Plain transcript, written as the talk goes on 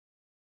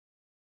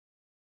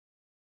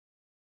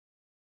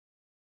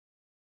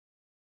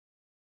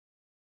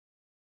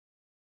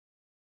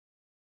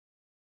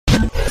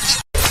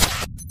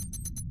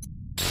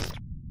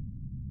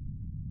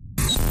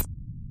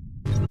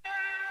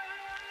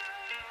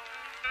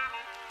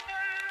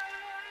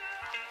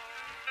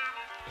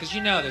Because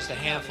you know there's a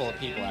handful of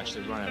people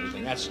actually run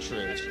everything. That's true.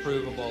 It's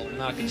provable.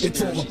 Not It's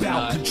all conspiracy.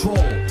 about control.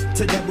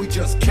 To them we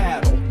just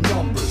cattle,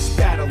 numbers,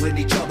 battling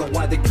each other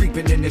while they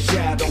creeping in the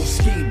shadows,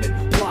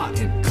 scheming,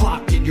 plotting,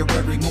 clocking your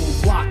every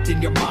move, locked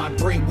in your mind,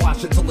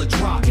 brainwashed until it's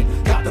rocking.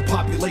 Got the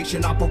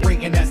population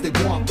operating as they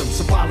want them,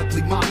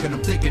 symbolically mocking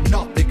them, thinking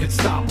nothing can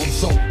stop them.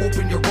 So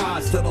open your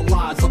eyes to the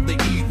lies of the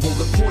evil,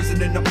 the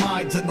poison in the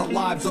minds and the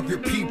lives of your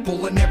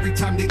people. And every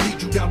time they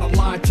lead you down a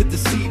line to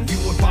deceive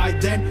you, and by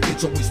then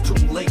it's always too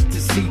late to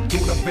see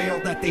through the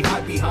veil that they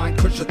hide behind,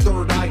 cause your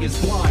third eye is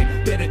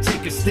blind. Better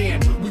take a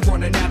stand, we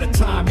running out of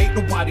time. Ain't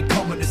nobody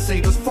coming to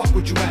save us, fuck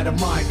what you had in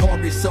mind.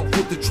 Arm yourself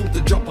with the truth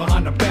and jump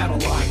behind the battle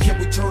line. Can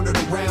we turn it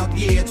around?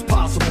 Yeah, it's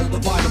possible.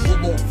 Divided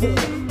we'll all fall,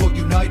 but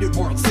united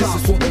we're unstoppable. This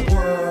is for the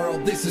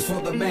world, this is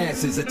for the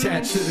masses,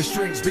 attached to the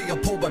strings being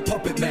pulled by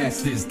puppet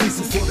masters.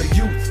 This is for the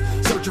youth,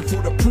 searching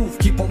for the proof,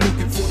 keep on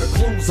looking for the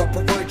clues, I'll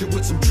provide you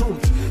with some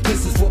truth.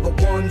 This is for the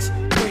ones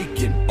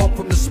waking up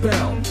from the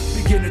spell,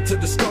 beginning to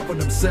discover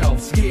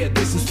themselves. Yeah,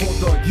 this is for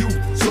the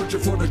youth,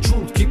 searching for the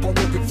truth, keep on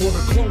looking for the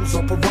clues,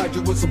 I'll provide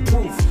you with some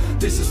proof.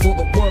 This is for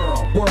the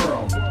world.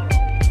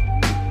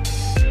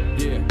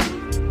 Yeah.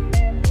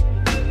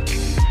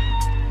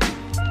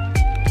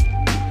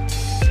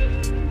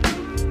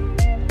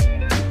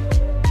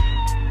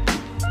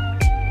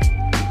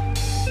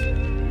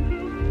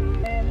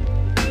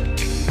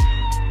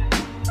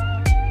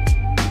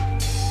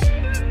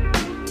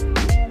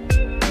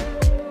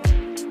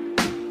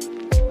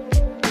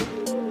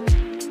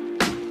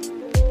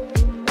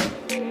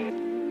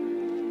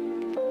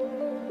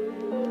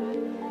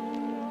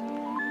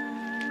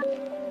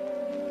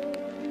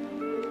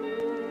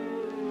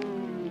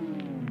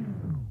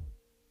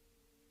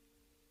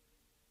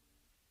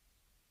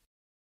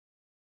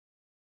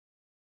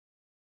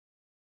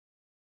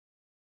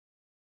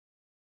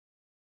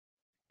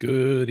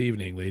 Good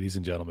evening, ladies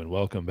and gentlemen.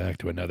 Welcome back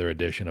to another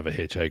edition of A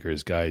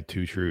Hitchhiker's Guide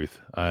to Truth.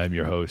 I'm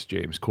your host,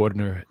 James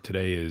Cordner.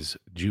 Today is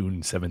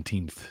June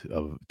 17th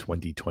of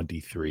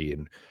 2023,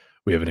 and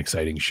we have an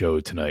exciting show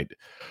tonight.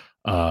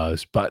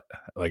 But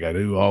like I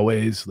do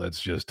always,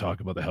 let's just talk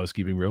about the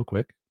housekeeping real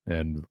quick,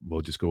 and we'll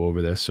just go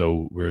over this.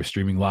 So we're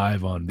streaming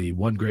live on the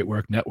One Great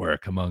Work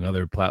Network, among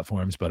other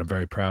platforms, but I'm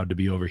very proud to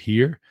be over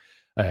here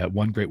at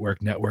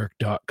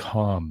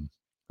onegreatworknetwork.com.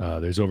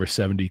 There's over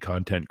 70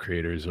 content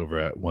creators over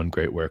at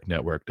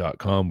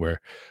onegreatworknetwork.com, where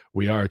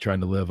we are trying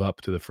to live up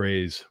to the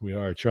phrase, we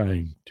are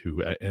trying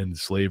to end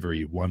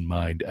slavery one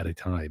mind at a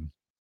time.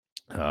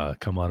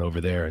 Come on over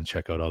there and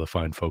check out all the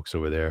fine folks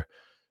over there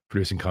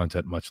producing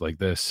content much like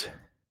this.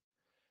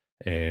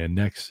 And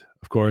next,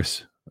 of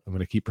course, I'm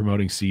going to keep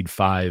promoting Seed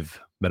 5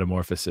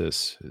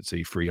 Metamorphosis. It's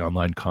a free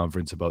online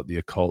conference about the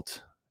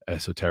occult,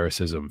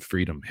 esotericism,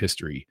 freedom,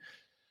 history,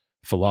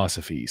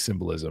 philosophy,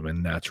 symbolism,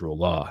 and natural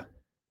law.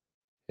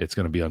 It's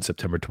going to be on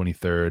September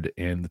 23rd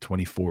and the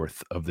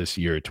 24th of this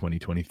year,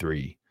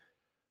 2023.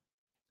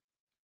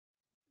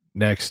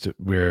 Next,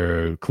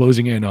 we're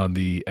closing in on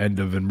the end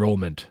of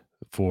enrollment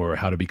for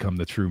How to Become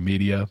the True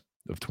Media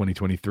of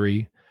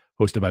 2023,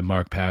 hosted by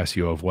Mark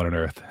Passio of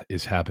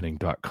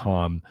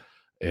whatonearthishappening.com.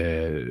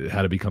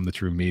 How to Become the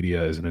True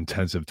Media is an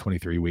intensive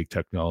 23-week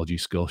technology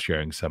skill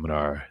sharing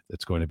seminar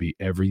that's going to be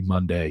every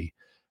Monday,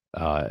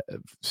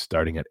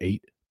 starting at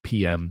 8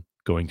 p.m.,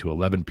 going to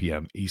 11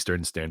 p.m.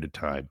 Eastern Standard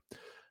Time.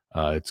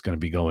 It's going to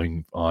be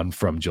going on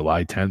from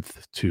July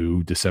 10th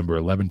to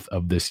December 11th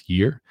of this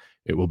year.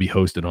 It will be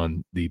hosted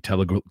on the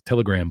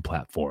Telegram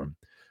platform.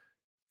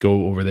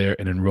 Go over there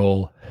and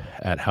enroll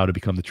at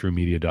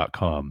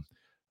howtobecomthetruemedia.com.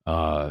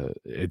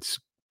 It's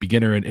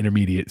beginner and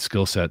intermediate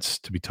skill sets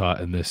to be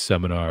taught in this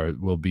seminar.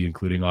 We'll be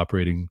including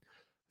operating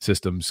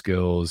system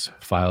skills,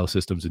 file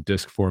systems and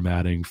disk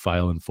formatting,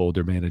 file and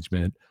folder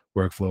management,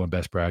 workflow and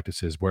best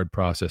practices, word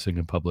processing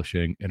and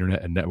publishing,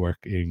 internet and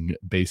networking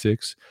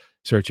basics,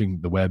 searching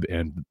the web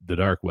and the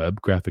dark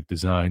web, graphic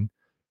design,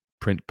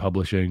 print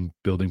publishing,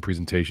 building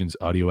presentations,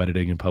 audio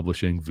editing and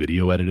publishing,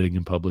 video editing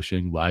and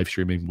publishing, live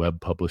streaming, web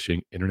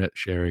publishing, internet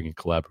sharing and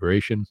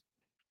collaboration,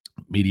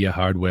 media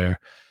hardware,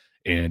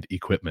 and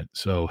equipment.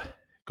 So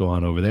go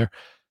on over there.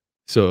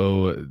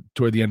 So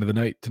toward the end of the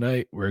night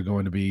tonight, I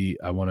want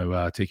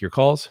to take your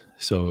calls.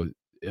 So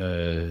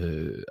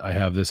I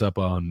have this up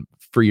on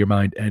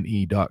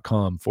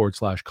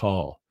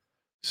freeyourmindne.com/call.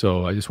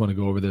 So I just want to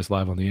go over this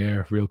live on the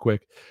air real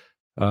quick.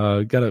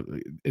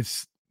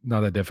 It's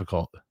not that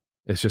difficult.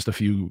 It's just a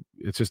few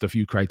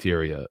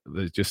criteria.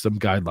 There's just some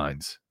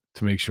guidelines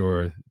to make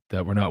sure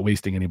that we're not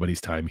wasting anybody's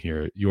time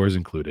here, yours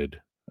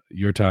included.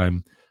 Your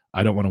time,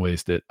 I don't want to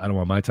waste it. I don't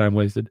want my time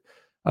wasted.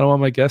 I don't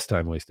want my guest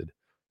time wasted.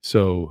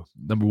 So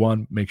number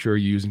one, make sure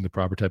you're using the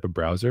proper type of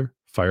browser.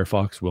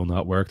 Firefox will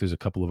not work. There's a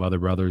couple of other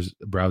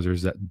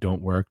browsers that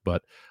don't work,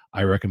 but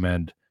I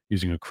recommend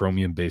using a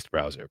Chromium-based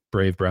browser.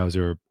 Brave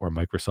browser or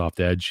Microsoft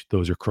Edge,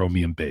 those are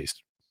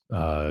Chromium-based.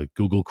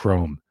 Google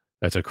Chrome,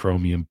 that's a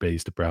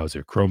Chromium-based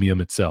browser.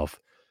 Chromium itself,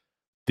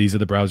 these are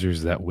the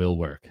browsers that will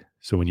work.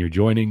 So when you're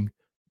joining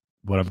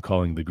what I'm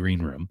calling the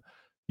green room,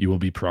 you will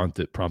be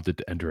prompted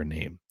to enter a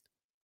name.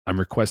 I'm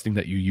requesting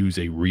that you use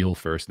a real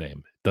first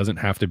name. It doesn't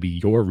have to be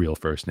your real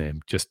first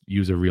name. Just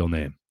use a real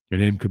name. Your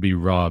name could be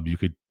Rob. You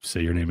could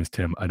say your name is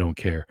Tim. I don't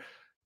care.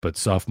 But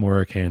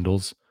sophomoric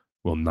handles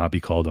will not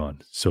be called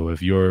on. So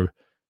if you're,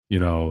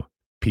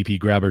 PP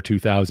Grabber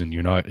 2000,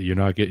 you're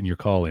not getting your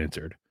call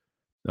answered.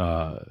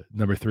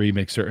 Number 3,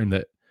 make certain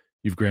that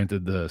you've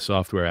granted the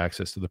software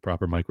access to the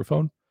proper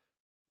microphone.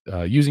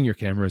 Using your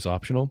camera is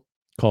optional.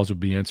 Calls will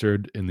be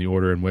answered in the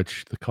order in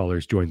which the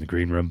callers join the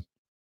green room.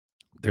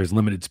 There's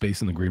limited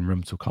space in the green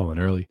room, so call in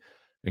early,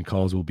 and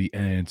calls will be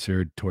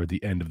answered toward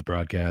the end of the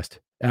broadcast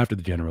after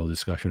the general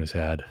discussion is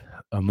had,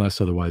 unless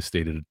otherwise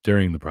stated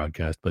during the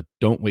broadcast. But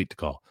don't wait to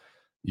call.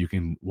 You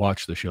can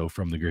watch the show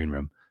from the green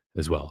room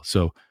as well.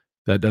 So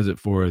that does it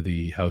for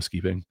the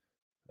housekeeping.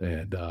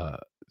 And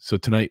so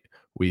tonight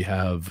we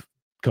have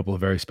a couple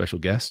of very special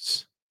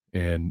guests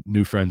and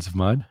new friends of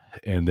mine,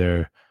 and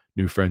they're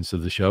new friends to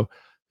the show.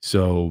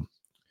 So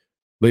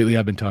lately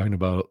I've been talking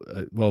about,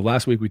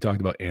 last week we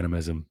talked about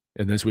animism,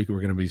 and this week we're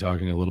going to be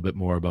talking a little bit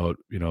more about,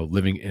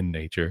 living in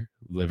nature,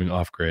 living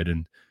off grid,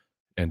 and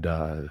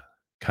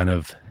kind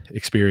of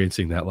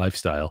experiencing that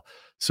lifestyle.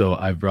 So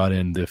I've brought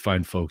in the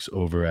fine folks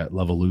over at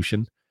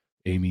LUV-A-LUTION,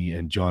 Amy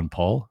and John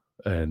Paul,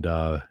 and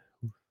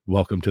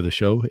welcome to the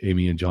show,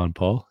 Amy and John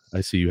Paul.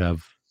 I see you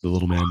have the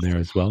little man there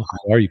as well.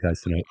 How are you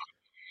guys tonight?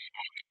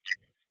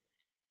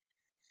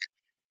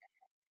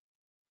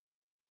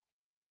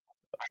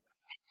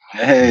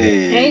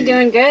 Hey,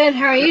 doing good.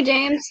 How are you,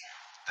 James?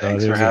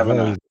 Thanks for having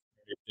us.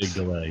 Big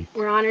delay.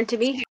 We're honored to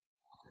be here.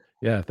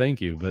 Yeah,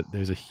 thank you. But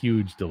there's a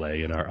huge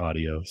delay in our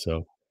audio,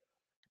 so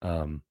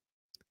I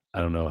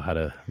don't know how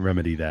to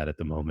remedy that at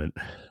the moment.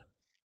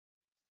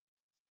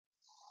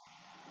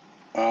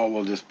 Oh,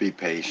 we'll just be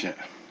patient.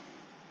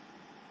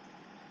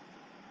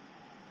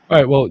 All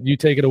right, well, you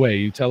take it away.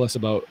 You tell us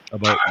about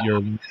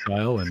your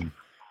style, and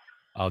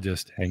I'll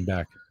just hang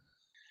back.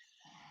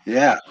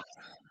 Yeah.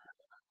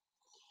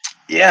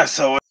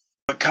 So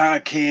it kind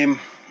of came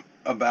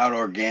about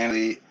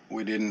organically.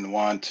 We didn't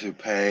want to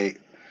pay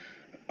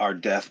our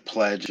death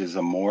pledge as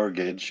a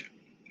mortgage.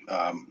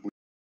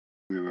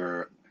 We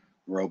were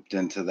roped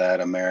into that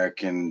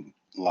American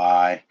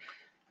lie,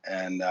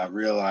 and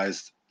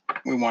realized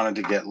we wanted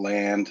to get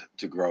land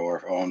to grow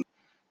our own,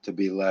 to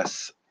be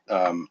less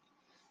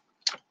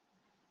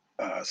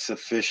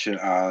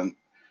sufficient on,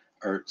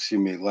 or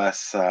excuse me,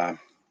 less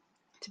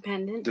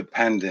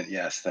dependent,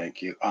 yes,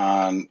 thank you,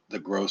 on the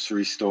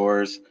grocery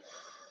stores.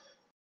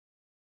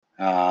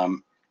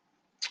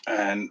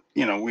 And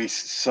we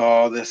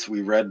saw this,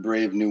 we read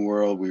Brave New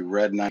World, we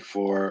read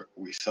 94,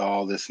 we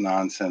saw this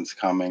nonsense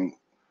coming.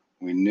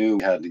 We knew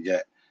we had to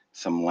get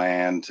some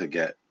land to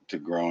get to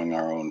growing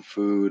our own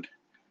food.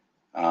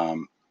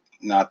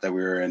 Not that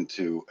we were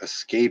into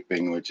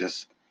escaping,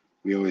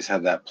 we always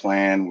had that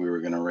plan. We were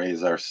going to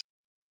raise our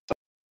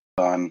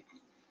son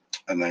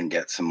and then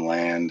get some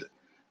land.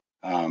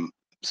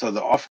 So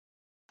the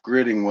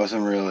off-gridding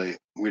wasn't really,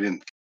 we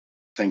didn't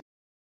think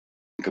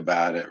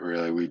about it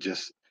really. We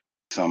just,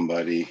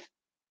 somebody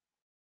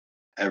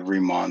every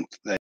month,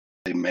 they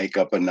make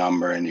up a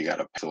number and you got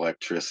to pay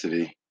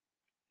electricity,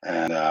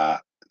 and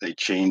they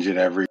change it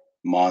every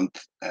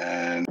month,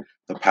 and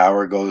the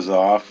power goes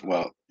off.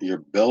 Well, your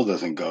bill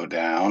doesn't go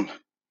down.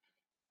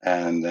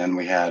 And then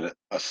we had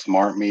a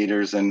smart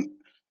meters and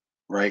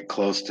right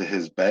close to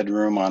his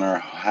bedroom on our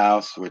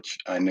house, which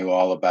I knew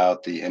all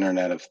about the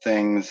Internet of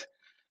Things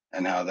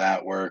and how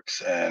that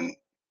works. And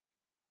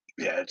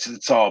yeah,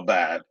 it's all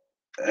bad.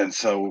 And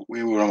so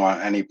we wouldn't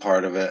want any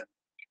part of it.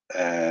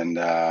 And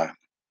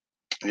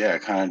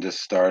it kind of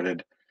just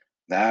started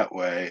that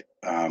way,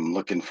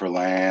 looking for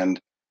land.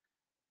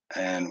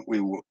 And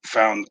we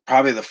found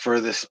probably the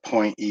furthest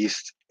point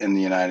east in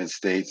the United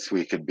States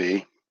we could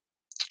be.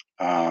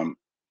 And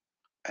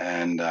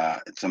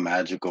it's a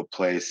magical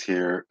place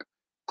here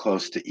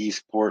close to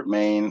Eastport,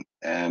 Maine,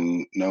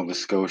 and Nova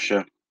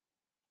Scotia.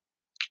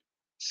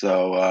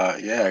 So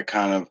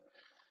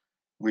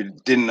we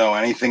didn't know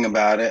anything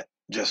about it,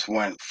 just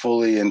went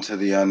fully into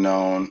the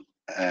unknown,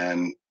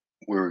 and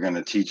we were going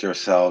to teach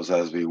ourselves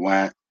as we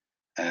went,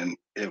 and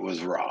it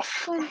was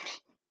rough,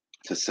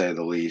 to say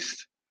the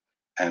least.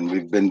 And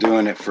we've been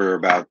doing it for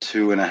about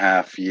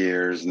 2.5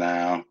 years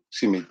now.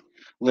 Excuse me, a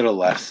little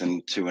less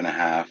than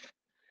 2.5.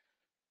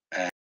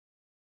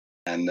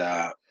 And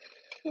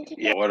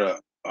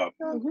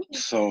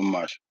so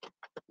much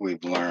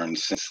we've learned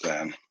since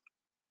then.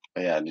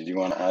 But yeah, did you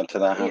want to add to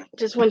that? Yeah,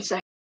 just 1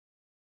 second.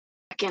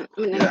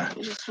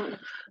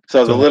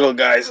 So the little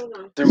guys,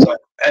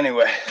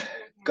 anyway,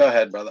 go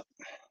ahead, brother.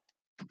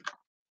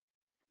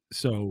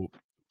 So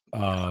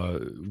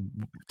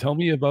tell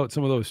me about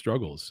some of those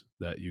struggles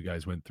that you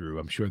guys went through.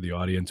 I'm sure the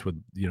audience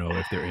would,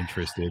 if they're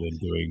interested in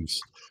doing,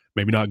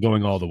 maybe not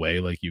going all the way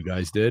like you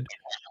guys did,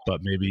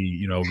 but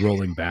maybe,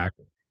 rolling back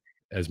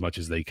as much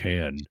as they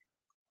can.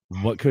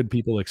 What could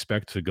people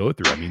expect to go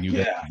through? I mean, you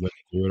guys went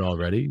through it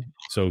already,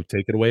 so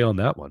take it away on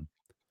that one.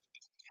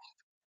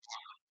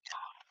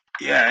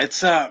 Yeah, it's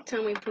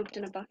Tell me, pooped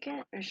in a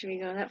bucket, or should we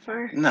go that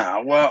far?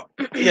 No, well,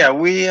 yeah,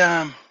 we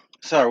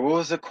Sorry, what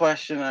was the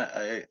question?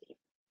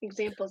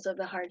 Examples of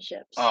the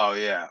hardships. Oh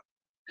yeah.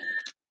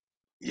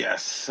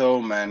 Yes,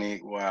 so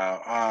many.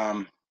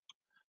 Wow.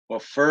 Well,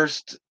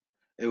 first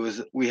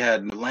we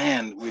had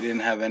land. We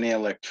didn't have any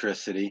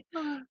electricity,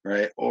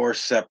 right, or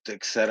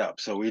septic set up.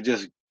 So we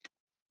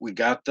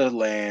got the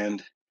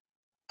land.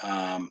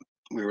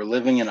 We were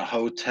living in a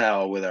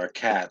hotel with our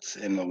cats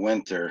in the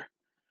winter,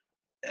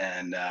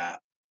 and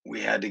we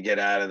had to get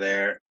out of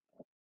there.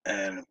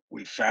 And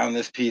we found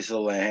this piece of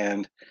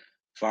land.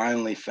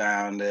 Finally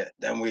found it.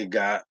 Then we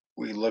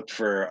looked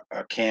for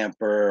a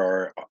camper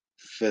or a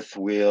fifth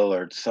wheel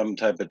or some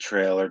type of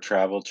trailer,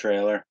 travel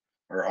trailer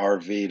or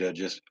RV to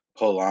just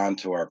pull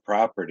onto our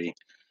property.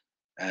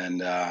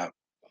 And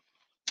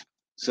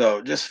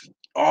so just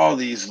all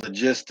these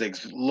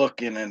logistics,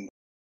 looking and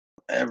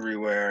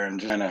everywhere, and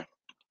just kind of.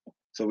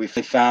 So we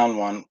found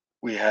one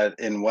we had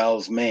in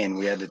Wells, Maine.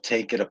 We had to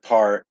take it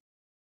apart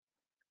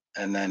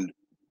and then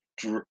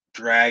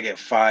drag it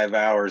 5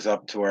 hours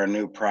up to our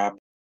new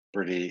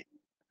property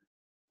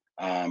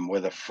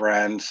with a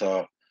friend.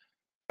 So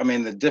I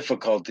mean, the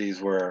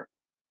difficulties were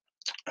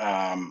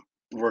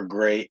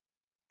great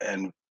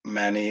and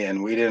many,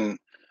 and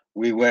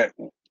we went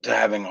to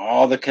having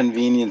all the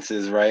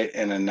conveniences right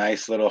in a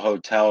nice little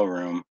hotel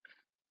room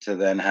to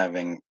then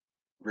having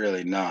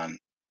really none.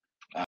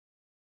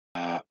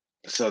 Uh,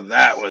 so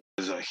that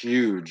was a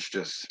huge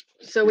just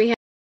So we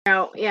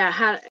had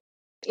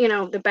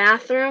the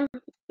bathroom,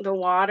 the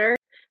water,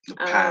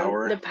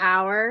 power. the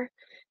power,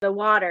 the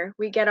water.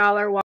 We get all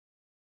our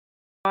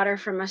water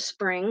from a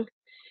spring.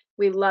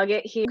 We lug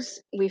it here.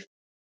 We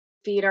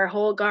feed our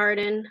whole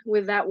garden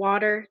with that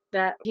water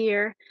that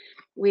here.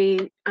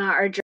 We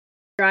are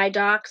dry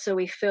dock, so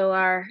we fill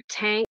our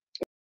tank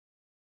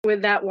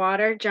with that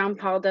water. John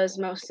Paul does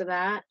most of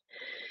that.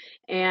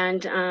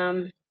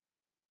 And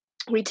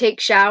we take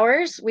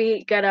showers.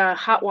 We got a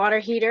hot water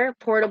heater,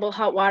 portable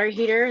hot water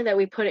heater that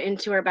we put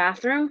into our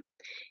bathroom.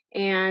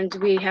 And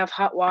we have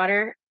hot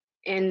water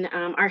in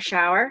our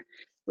shower,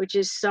 which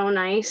is so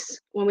nice.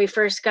 When we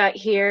first got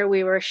here,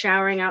 we were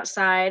showering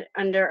outside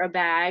under a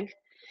bag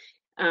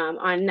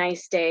on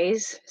nice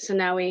days. So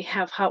now we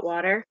have hot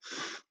water.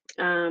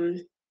 The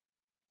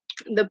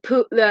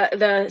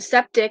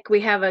septic,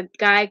 we have a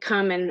guy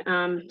come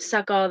and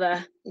suck all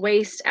the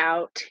waste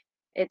out.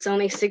 It's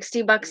only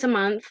 $60 a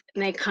month,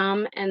 and they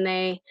come and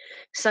they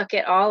suck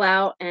it all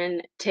out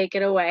and take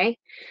it away.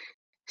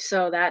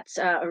 So that's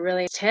a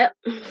really tip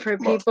for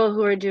people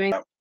who are doing.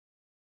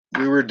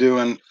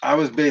 I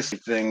was basically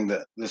thing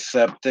the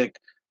septic,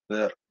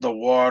 the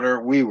water.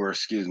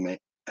 Excuse me,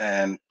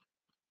 and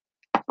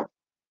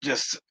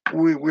just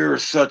we were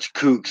such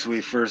kooks. We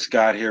first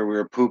got here. We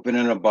were pooping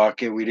in a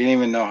bucket. We didn't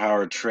even know how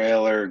our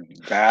trailer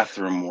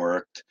bathroom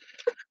worked,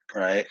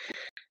 right?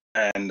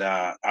 And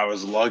I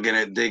was lugging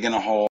it, digging a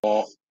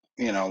hole,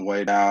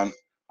 way down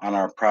on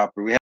our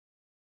property. We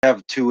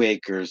have 2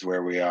 acres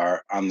where we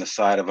are on the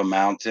side of a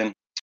mountain,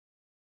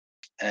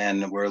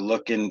 and we're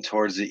looking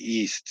towards the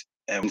east,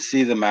 and we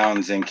see the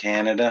mountains in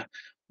Canada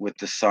with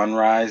the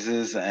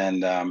sunrises,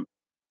 and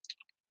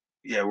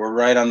yeah, we're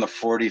right on the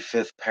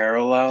 45th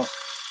parallel.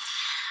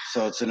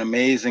 So it's an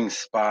amazing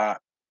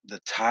spot. The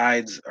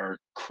tides are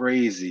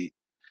crazy.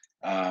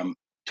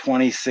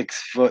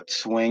 26-foot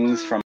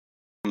swings from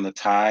the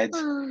tides,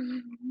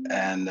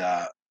 and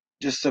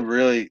just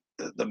the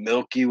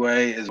Milky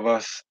Way is of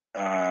us.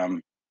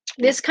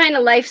 This kind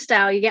of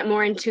lifestyle, you get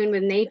more in tune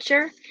with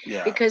nature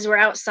Yeah, because we're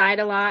outside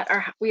a lot.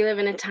 We live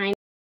in a tiny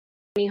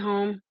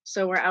home,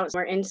 so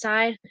we're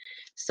inside.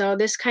 So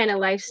this kind of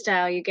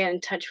lifestyle, you get in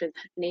touch with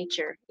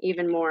nature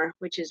even more,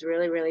 which is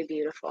really, really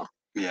beautiful.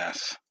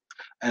 yes,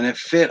 and it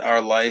fit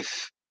our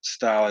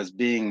lifestyle as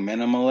being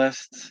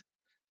minimalists.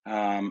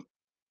 Um,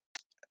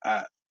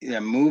 yeah,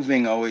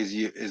 moving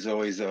is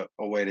always a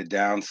way to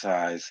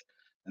downsize.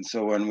 And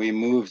so when we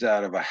moved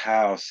out of a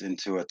house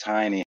into a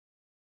tiny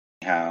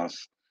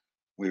house,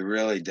 we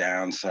really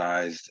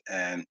downsized,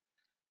 and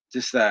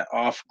just that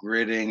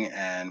off-gridding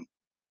and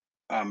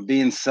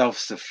being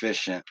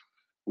self-sufficient.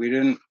 We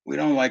don't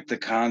like the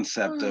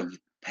concept of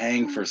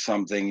paying for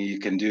something you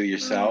can do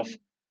yourself.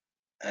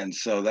 And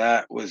so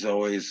that was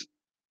always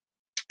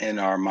in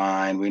our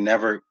mind. We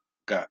never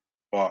got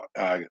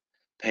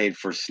paid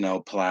for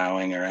snow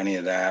plowing or any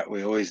of that.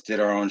 We always did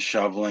our own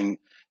shoveling,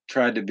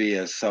 tried to be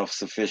as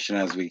self-sufficient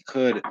as we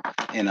could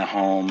in a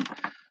home.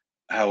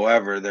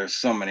 However, there's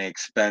so many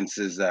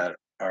expenses that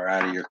are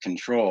out of your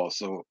control.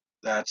 So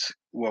that's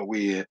what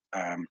we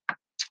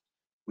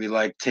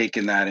like,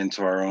 taking that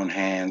into our own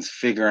hands,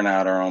 figuring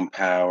out our own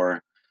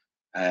power,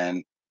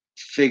 and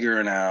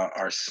figuring out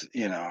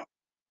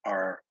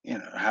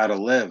how to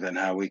live and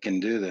how we can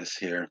do this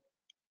here.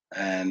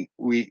 And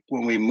when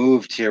we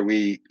moved here,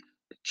 we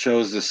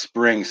chose the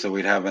spring so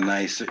we'd have a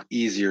nice,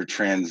 easier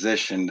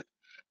transition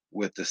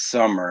with the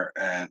summer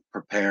and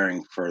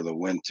preparing for the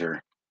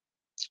winter.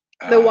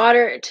 The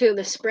water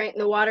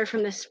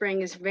from the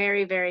spring is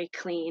very, very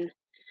clean.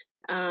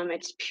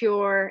 It's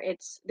pure.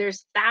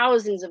 There's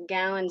thousands of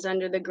gallons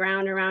under the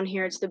ground around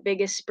here. It's the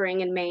biggest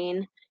spring in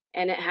Maine,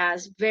 and it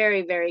has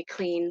very, very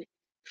clean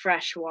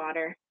fresh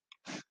water.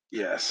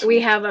 Yes.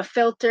 We have a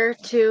filter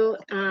too.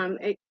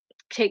 It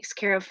takes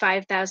care of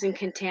 5,000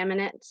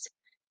 contaminants.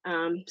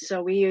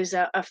 So we use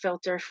a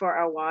filter for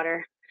our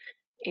water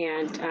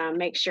and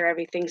make sure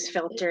everything's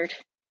filtered.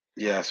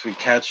 Yes, we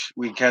catch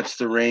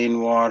the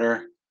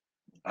rainwater,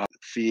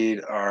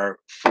 feed our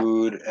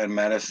food and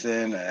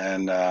medicine,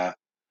 and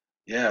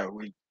yeah,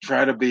 we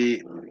try to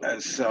be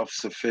as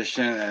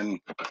self-sufficient and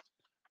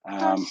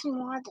all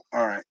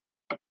right.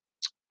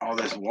 All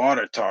this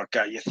water talk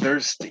got you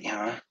thirsty,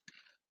 huh?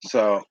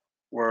 So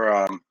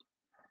we're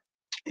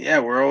yeah,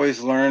 we're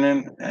always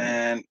learning,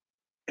 and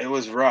it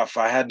was rough.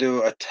 I had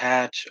to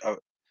attach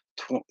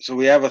so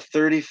we have a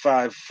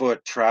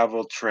 35-foot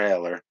travel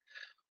trailer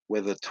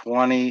with a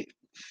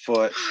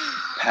 20-foot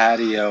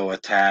patio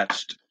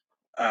attached,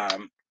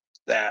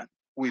 that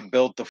we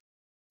built the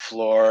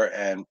floor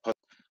and put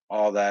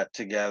all that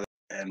together.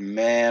 And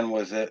man,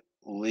 was it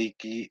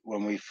leaky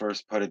when we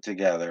first put it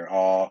together.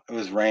 It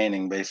was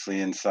raining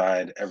basically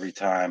inside every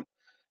time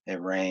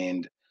it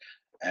rained,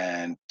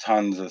 and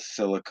tons of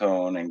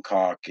silicone and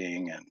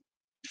caulking and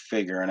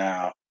figuring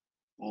out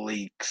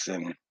leaks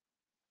and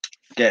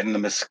getting the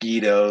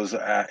mosquitoes,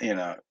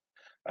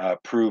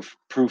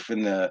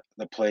 proofing the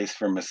place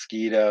for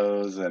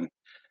mosquitoes, and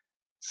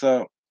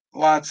so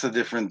lots of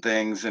different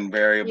things and You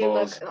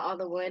variables. look all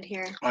the wood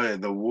here. Oh yeah,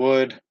 the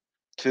wood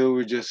too.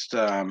 We just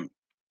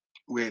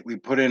we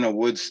put in a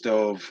wood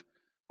stove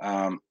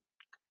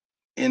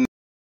in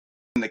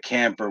the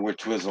camper,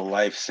 which was a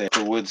lifesaver.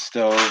 The wood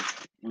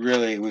stove,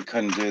 really, we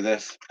couldn't do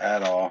this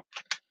at all.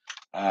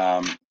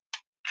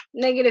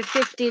 Negative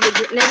 50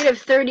 degree, negative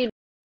 30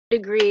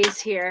 degrees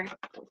here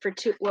for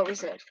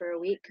for a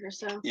week or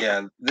so.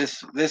 Yeah,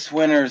 this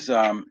winter's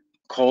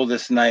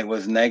coldest night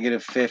was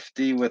negative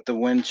 50 with the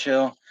wind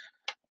chill,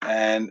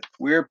 and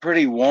we were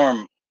pretty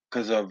warm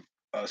because of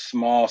a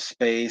small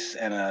space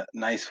and a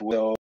nice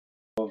stove,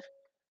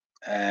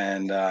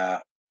 and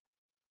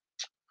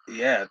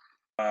yeah,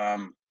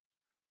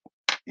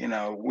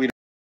 we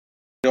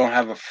don't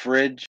have a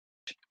fridge.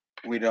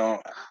 We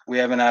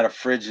haven't had a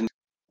fridge, and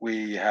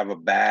we have a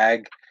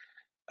bag.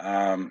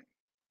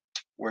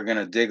 We're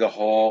gonna dig a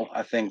hole,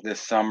 I think, this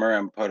summer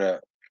and put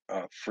a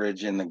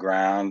fridge in the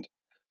ground,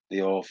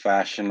 the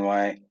old-fashioned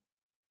way.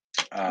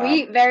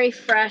 We eat very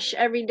fresh.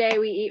 Every day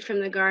we eat from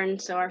the garden,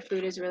 so our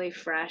food is really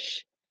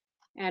fresh.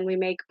 And we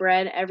make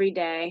bread every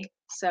day.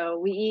 So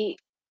we eat,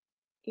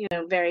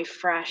 very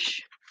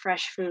fresh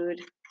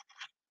food.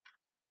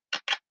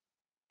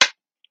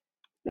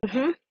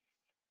 Hmm.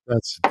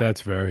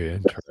 That's very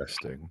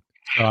interesting.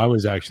 So I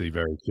was actually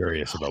very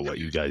curious about what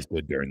you guys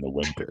did during the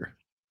winter.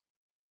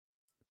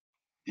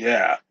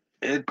 Yeah,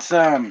 it's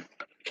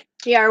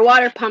Yeah, our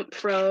water pump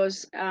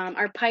froze.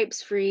 Our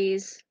pipes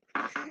freeze.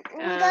 We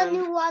got a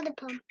new water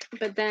pump.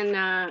 But then,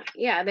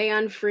 they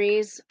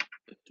unfreeze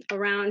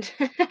around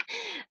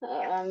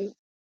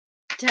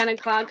 10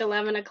 o'clock,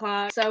 11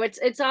 o'clock. So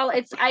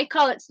I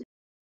call it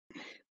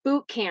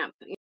boot camp.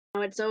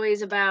 It's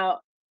always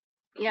about,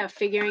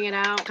 figuring it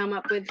out,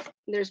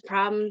 there's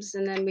problems,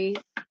 and then we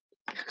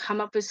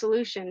come up with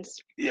solutions.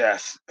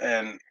 yes,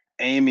 and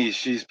Amy,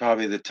 she's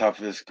probably the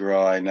toughest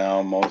girl I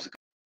know. Most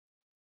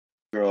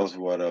girls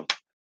would have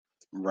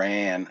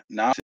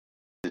not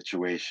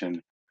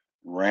situation,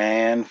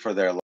 ran for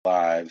their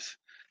lives,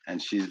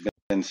 and she's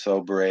been so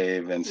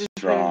brave and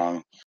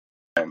strong,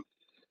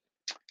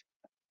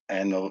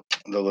 and the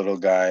little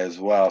guy as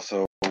well.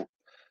 So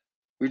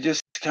we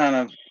just kind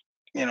of,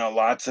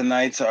 lots of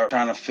nights are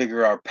trying to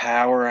figure our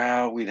power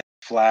out. We'd have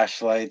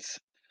flashlights,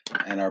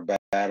 and our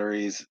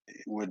batteries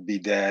would be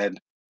dead.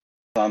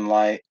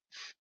 Sunlight.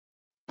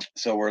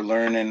 So we're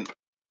learning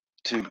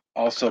to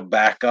also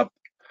back up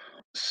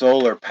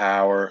solar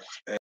power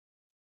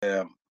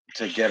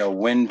to get a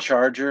wind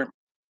charger,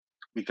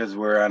 because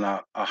we're on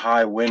a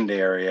high wind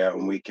area,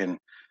 and we can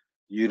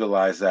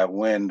utilize that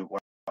wind while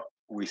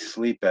we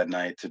sleep at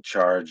night to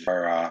charge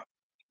our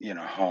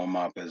home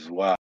up as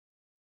well.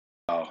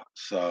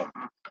 So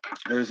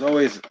there's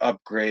always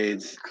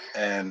upgrades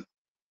and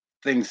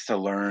things to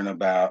learn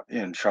about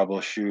in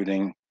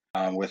troubleshooting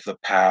with the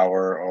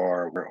power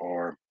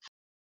or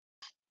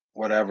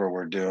whatever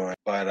we're doing.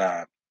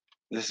 But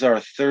this is our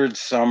third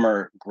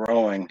summer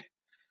growing,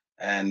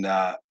 and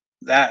that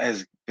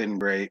has been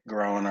great,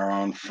 growing our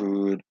own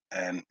food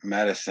and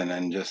medicine,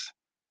 and just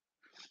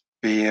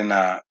being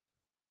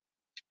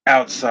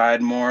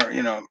outside more.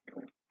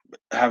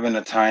 Having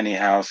a tiny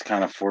house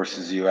kind of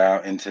forces you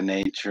out into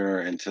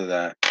nature, into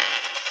that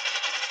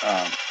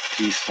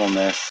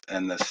peacefulness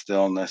and the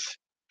stillness,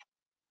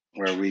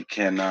 where we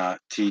can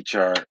teach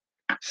our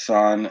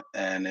son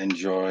and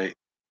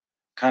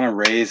kind of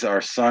raise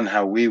our son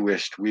how we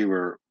wished we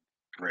were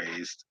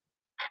raised.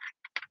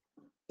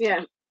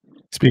 Yeah.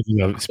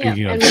 Speaking of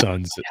and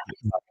sons,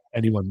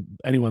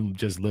 anyone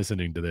just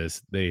listening to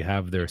this, they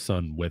have their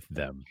son with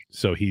them.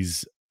 So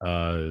he's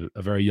a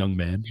very young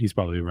man. He's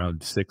probably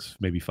around 6,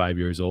 maybe 5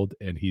 years old,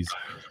 and he's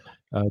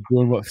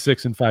doing what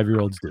 6 and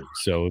 5-year-olds do.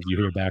 So if you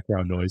hear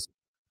background noise,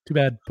 too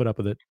bad. Put up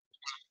with it.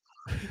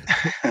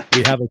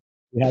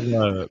 we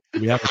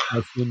have a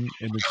question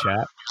in the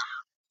chat,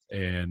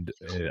 and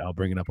I'll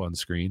bring it up on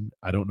screen.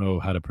 I don't know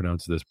how to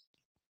pronounce this,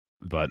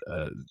 but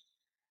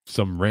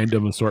some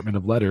random assortment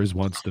of letters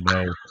wants to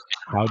know,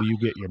 how do you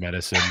get your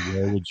medicine?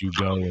 Where would you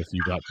go if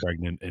you got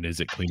pregnant? And is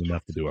it clean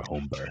enough to do a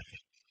home birth?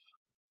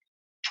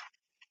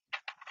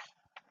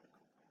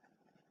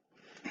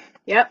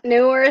 Yep,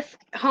 New Earth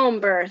home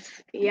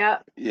birth.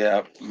 Yep.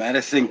 Yeah,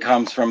 medicine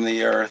comes from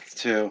the earth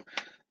too.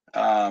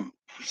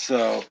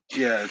 So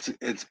yeah,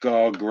 it's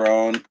all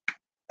grown,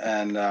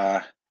 and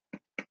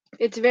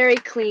It's very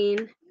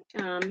clean.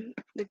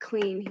 The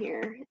clean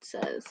here, it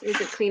says, is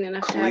it clean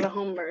enough to have a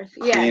home birth?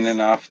 clean Yes.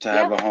 enough to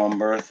have a home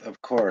birth, of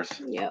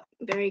course. Yep,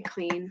 very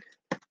clean.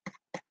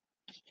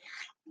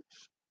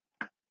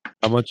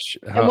 How much?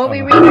 And what we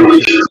how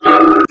much?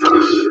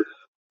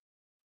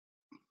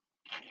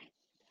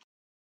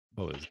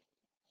 What was?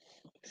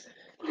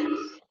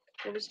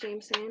 What was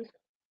James saying?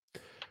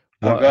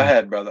 Oh, go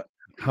ahead, brother.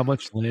 How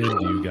much land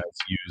do you guys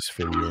use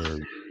for your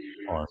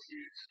farm?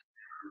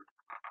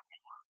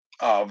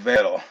 Oh,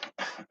 Vettel.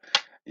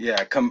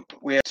 Yeah,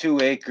 we have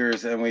 2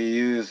 acres, and we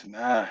use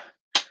I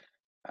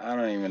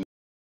don't even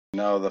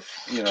know the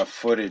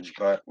footage,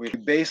 but we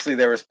basically,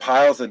 there was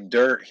piles of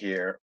dirt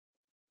here.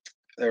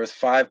 There was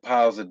 5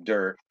 piles of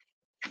dirt,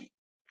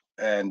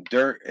 and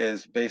dirt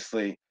is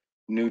basically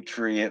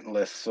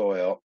nutrientless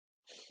soil,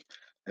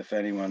 if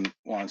anyone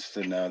wants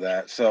to know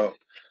that. So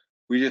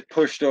we just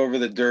pushed over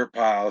the dirt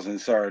piles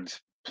and started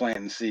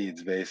planting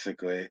seeds,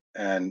 basically,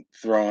 and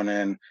throwing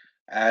in,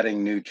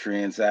 adding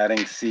nutrients,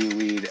 adding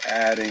seaweed,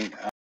 adding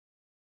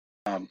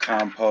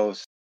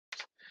compost,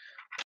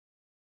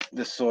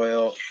 the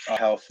soil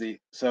healthy.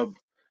 So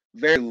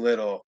very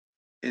little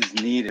is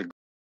needed to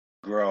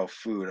grow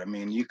food. I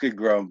mean, you could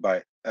grow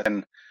by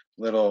a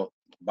little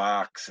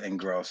box and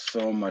grow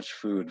so much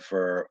food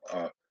for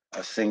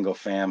a single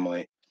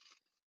family.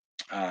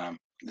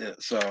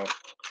 So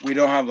we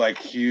don't have like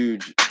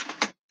huge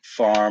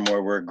farm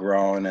where we're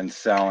growing and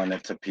selling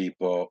it to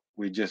people.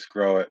 We just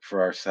grow it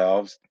for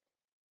ourselves.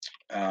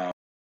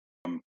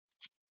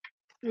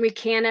 We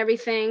can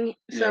everything,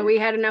 so Yeah. we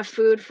had enough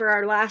food for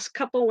our last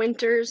couple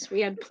winters.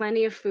 We had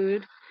plenty of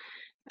food.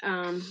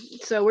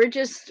 So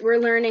we're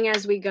learning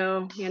as we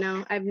go.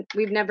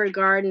 We've never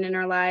gardened in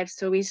our lives,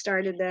 so we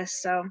started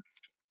this. So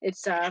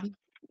it's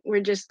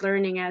we're just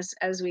learning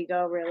as we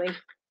go, really.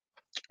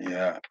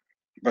 Yeah,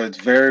 but it's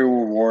very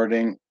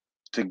rewarding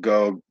to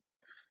go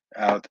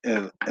out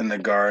in the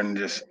garden,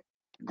 just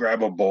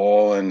grab a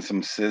bowl and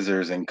some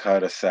scissors and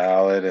cut a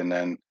salad, and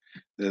then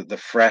the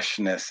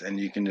freshness, and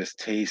you can just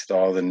taste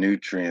all the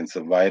nutrients,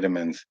 the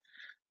vitamins.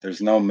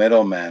 There's no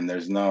middleman.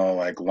 There's no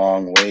like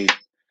long wait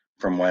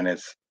from when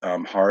it's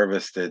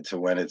harvested to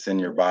when it's in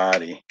your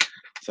body.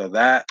 So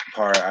that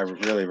part I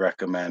really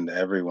recommend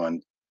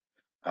everyone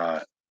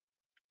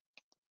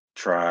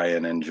try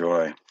and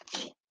enjoy.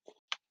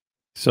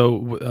 So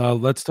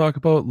let's talk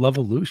about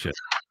LUV-A-LUTION.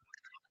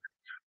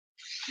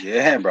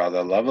 Yeah,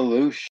 brother,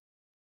 LUV-A-LUTION.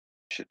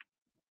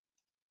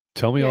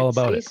 Tell me all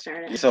about it.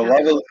 So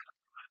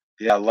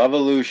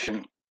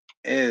LUV-A-LUTION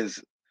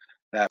is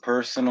that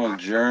personal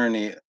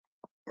journey,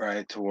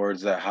 right,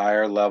 towards the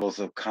higher levels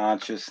of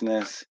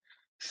consciousness,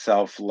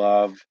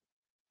 self-love,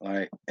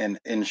 like, and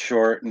in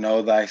short,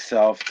 know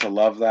thyself, to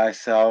love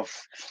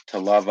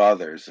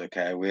others.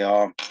 Okay, we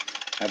all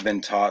have been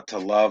taught to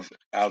love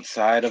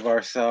outside of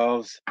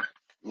ourselves,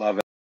 love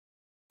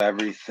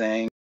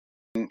everything,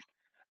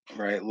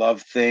 right?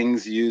 Love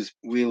things,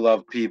 we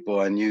love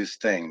people and use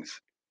things,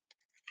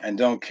 and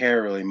don't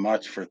care really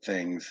much for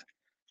things,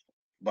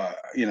 but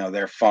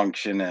their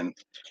function and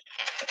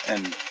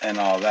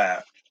all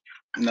that.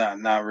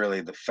 Not really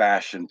the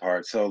fashion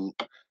part. So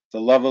the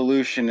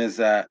LUV-A-LUTION is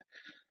that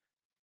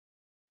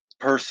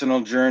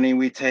personal journey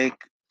we take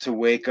to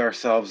wake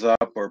ourselves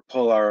up or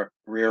pull our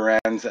rear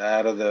ends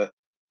out of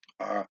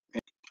our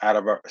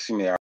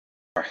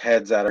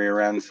heads out of rear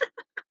ends,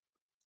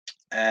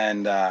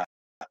 and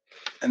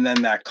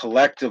then that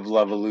collective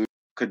LUV-A-LUTION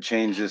could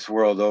change this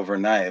world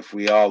overnight if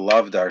we all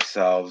loved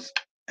ourselves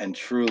and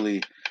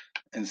truly,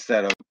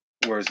 instead of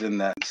whereas in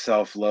that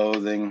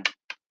self-loathing,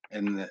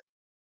 in that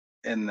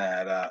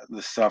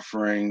the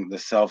suffering, the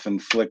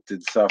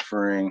self-inflicted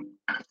suffering,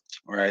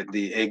 right?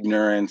 The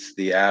ignorance,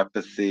 the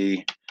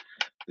apathy,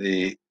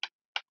 the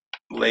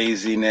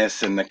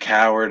laziness, and the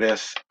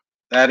cowardice.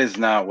 That is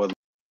not what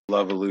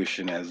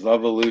LUV-A-LUTION is.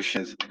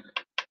 LUV-A-LUTION is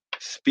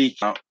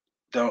speaking out,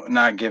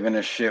 not giving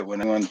a shit what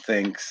anyone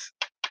thinks,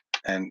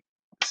 and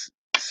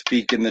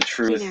speaking the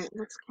truth,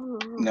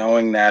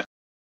 knowing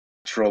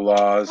natural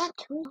laws,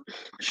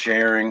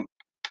 sharing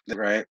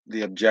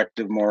the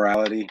objective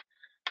morality,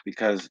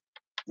 because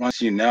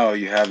once you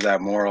have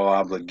that moral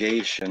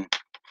obligation.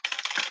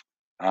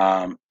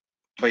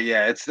 But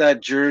yeah, it's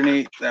that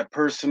journey, that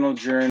personal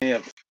journey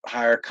of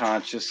higher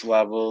conscious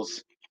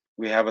levels.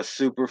 We have a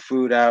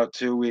superfood out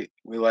too. We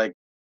like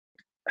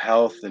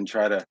health and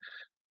try to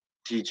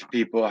teach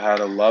people how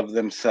to love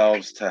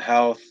themselves to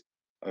health.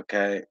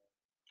 Okay,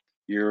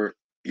 your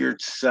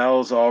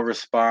cells all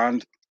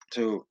respond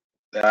to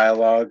the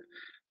dialogue.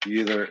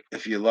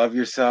 If you love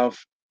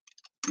yourself,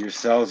 your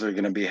cells are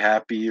going to be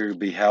happy, you're going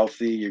to be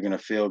healthy, you're going to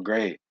feel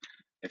great.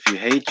 If you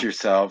hate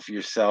yourself,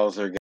 your cells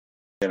are going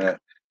to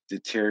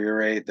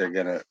deteriorate, they're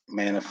going to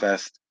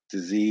manifest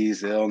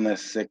disease,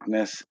 illness,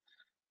 sickness,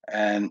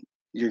 and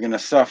you're going to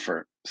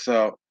suffer.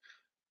 So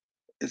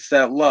it's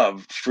that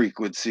love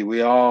frequency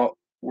we all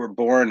were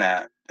born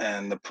at,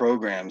 and the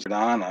programs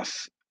on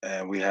us,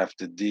 and we have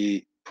to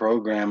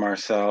deprogram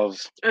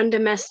ourselves,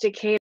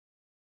 undomesticate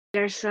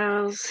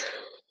ourselves.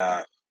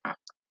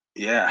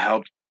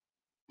 Help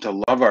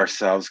to love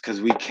ourselves,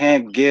 because we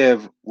can't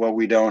give what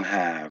we don't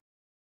have.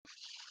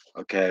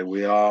 Okay,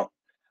 we all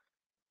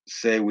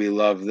say we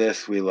love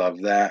this, we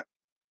love that,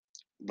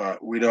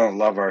 but we don't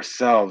love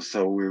ourselves,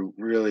 so we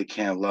really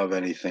can't love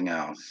anything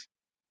else.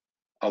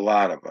 A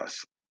lot of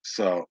us.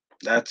 So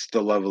that's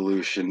the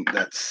LUV-A-LUTION,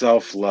 that's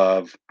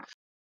self-love,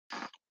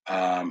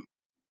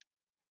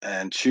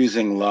 and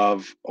choosing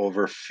love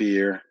over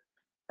fear,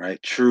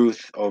 right?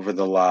 Truth over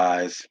the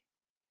lies.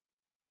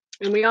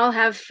 And we all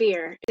have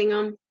fear.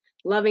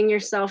 Loving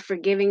yourself,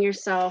 forgiving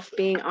yourself,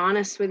 being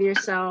honest with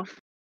yourself,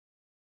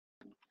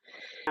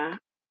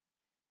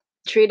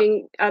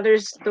 treating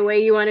others the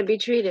way you want to be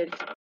treated.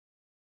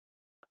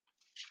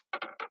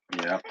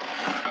 Yeah.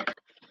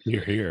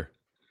 You're here.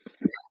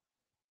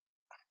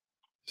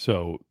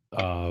 So,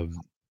 I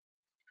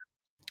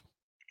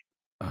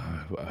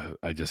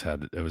just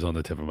had it was on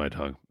the tip of my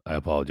tongue. I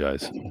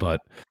apologize,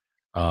 but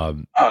Oh,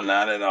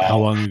 not at all. how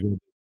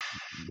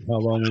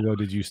long ago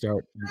did you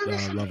start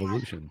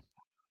LUV-A-LUTION?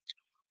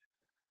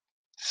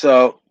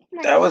 So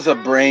that was a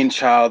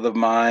brainchild of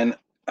mine.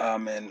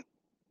 In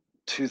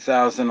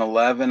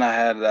 2011, I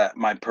had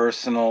my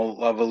personal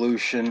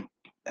LUV-A-LUTION,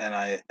 and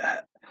I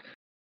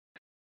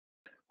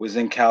was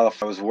in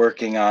California. I was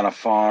working on a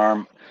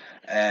farm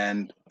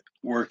and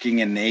working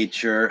in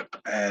nature,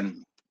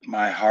 and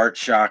my heart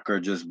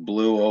chakra just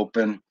blew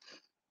open,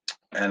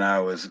 and I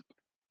was,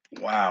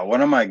 wow,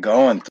 what am I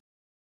going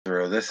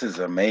through? This is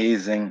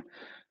amazing.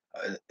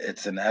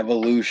 It's an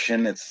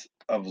evolution. It's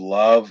of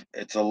love.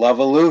 It's a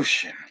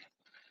LUV-A-LUTION.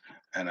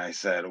 And I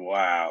said,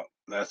 wow,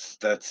 that's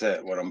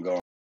it, what I'm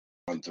going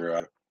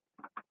through.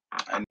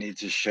 I need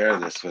to share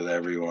this with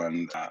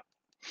everyone.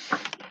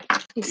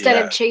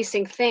 Instead of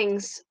chasing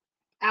things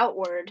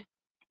outward,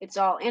 it's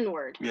all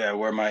inward. Yeah,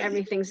 where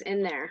everything's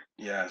in there.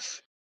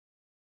 Yes.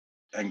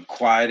 And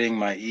quieting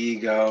my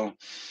ego.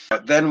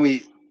 But then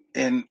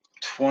in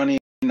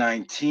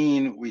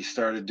 2019, we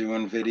started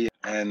doing video,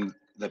 and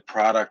the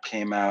product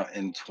came out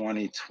in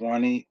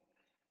 2020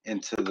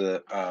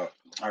 into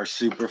our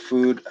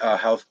superfood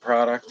health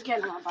product.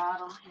 Get my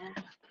bottle here.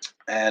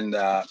 And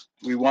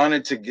we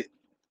wanted to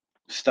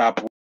stop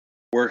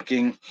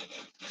working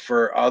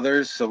for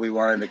others, so we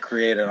wanted to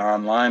create an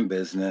online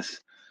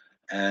business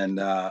and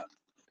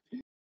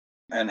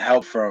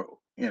help for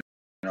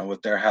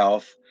with their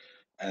health.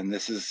 And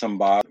this is some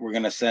bottles. We're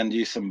gonna send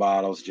you some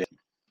bottles, Jay.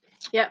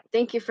 Yep.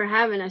 Thank you for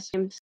having us,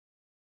 James.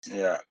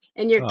 Yeah.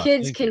 And your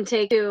kids can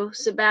take too.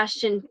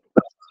 Sebastian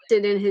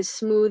did in his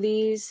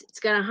smoothies. It's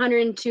got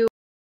 102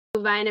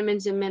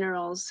 vitamins and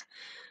minerals.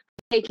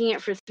 Taking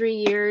it for 3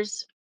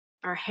 years,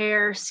 our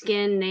hair,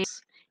 skin,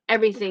 nails,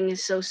 everything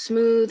is so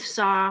smooth,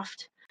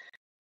 soft.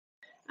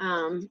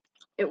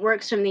 It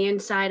works from the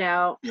inside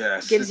out.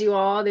 Yes. Gives you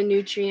all the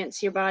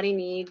nutrients your body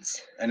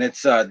needs. And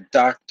it's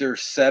Dr.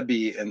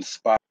 Sebi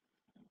inspired.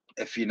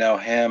 If you know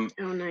him.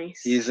 Oh,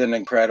 nice. He's an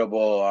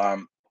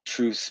incredible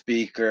truth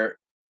speaker,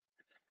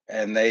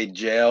 and they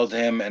jailed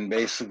him and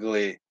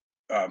basically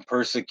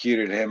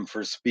persecuted him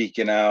for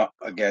speaking out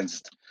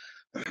against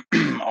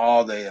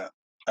all the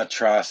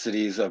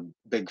atrocities of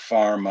big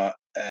pharma.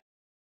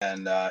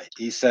 And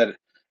he said,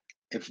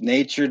 if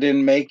nature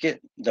didn't make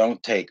it,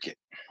 don't take it.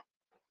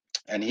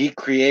 And he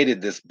created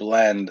this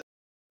blend,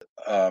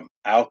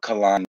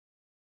 alkaline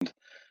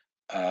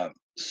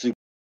super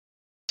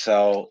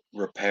cell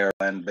repair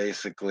blend,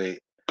 basically.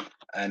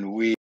 And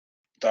we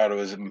thought it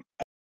was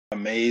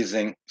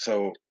amazing.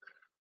 So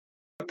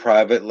a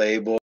private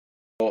label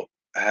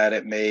had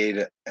it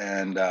made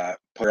and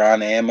put it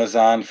on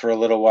Amazon for a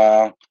little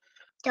while.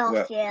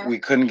 Well, we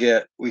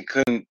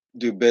couldn't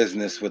do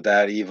business with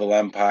that evil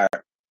empire,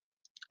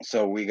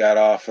 so we got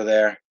off of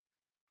there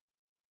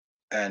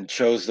and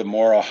chose the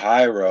moral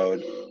high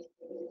road.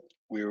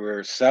 We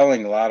were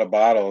selling a lot of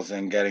bottles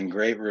and getting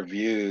great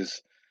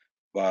reviews,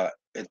 but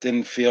it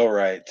didn't feel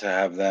right to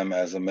have them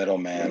as a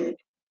middleman.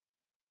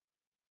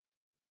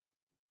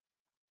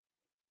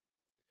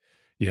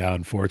 Yeah,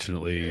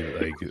 unfortunately,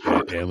 like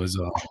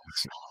Amazon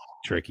is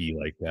tricky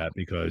like that,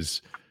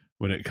 because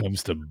when it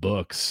comes to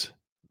books,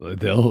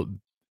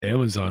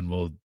 Amazon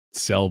will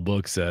sell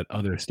books that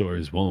other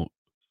stores won't.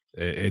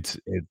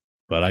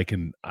 But I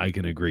can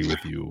agree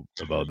with you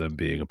about them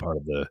being a part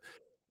of the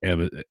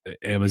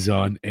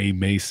Amazon A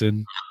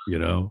Mason, you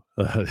know.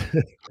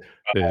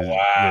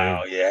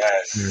 Wow,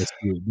 yes.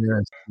 They're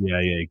a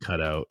CIA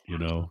cutout, you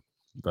know.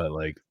 But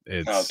like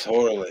No,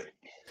 totally.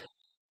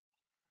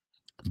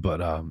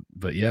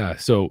 But yeah,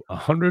 so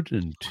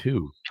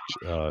 102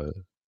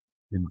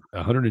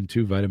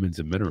 102 vitamins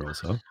and minerals,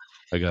 huh?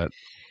 I got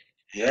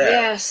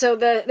Yeah, so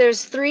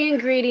there's 3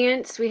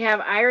 ingredients. We have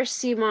Irish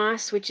sea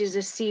moss, which is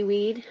a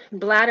seaweed,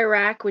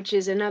 bladderwrack, which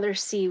is another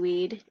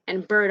seaweed,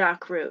 and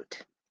burdock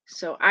root.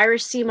 So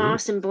Irish sea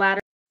moss and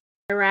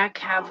bladderwrack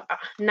have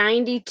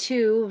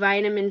 92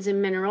 vitamins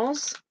and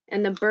minerals,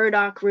 and the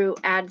burdock root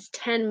adds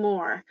 10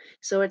 more.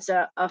 So it's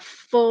a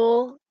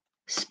full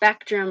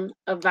spectrum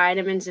of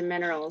vitamins and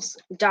minerals.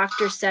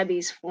 Dr.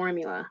 Sebi's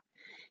formula.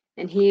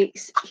 And he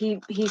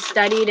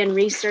studied and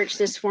researched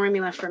this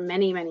formula for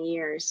many, many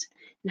years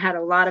and had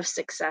a lot of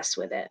success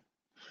with it.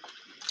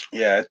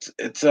 Yeah,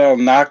 it's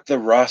knock the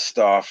rust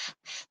off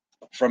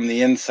from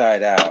the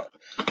inside out,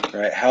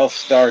 right? Health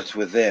starts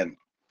within,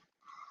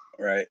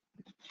 right?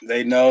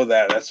 They know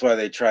that. That's why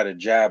they try to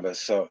jab us.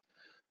 So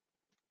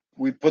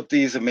we put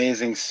these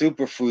amazing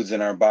superfoods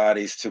in our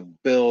bodies to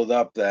build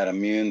up that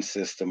immune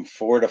system,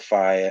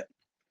 fortify it.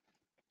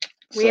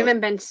 We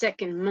haven't been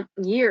sick in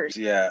years.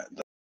 Yeah,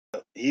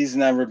 he's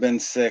never been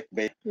sick,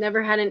 baby.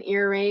 Never had an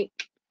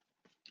earache.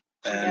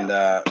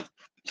 And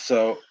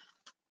so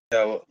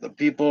the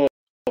people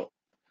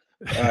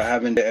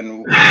having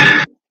and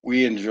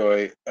we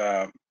enjoy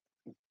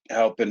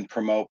helping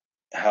promote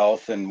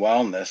health and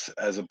wellness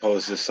as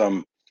opposed to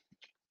some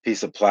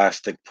piece of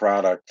plastic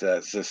product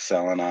that's just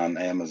selling on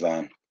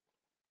Amazon.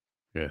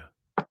 Yeah.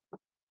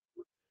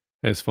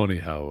 It's funny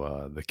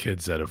how the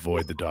kids that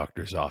avoid the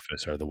doctor's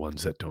office are the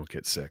ones that don't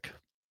get sick.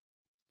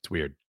 It's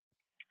weird.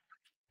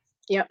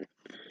 Yep.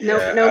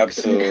 Yeah, No,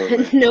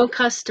 absolutely. no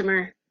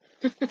customer.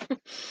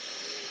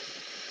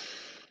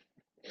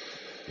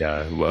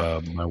 Yeah,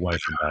 my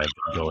wife and I have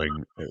been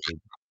going,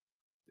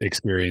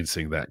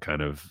 experiencing that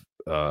kind of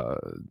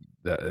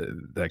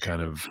that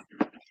kind of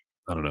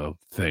I don't know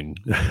thing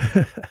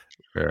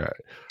where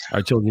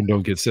our children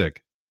don't get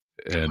sick,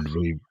 and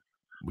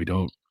we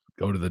don't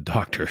go to the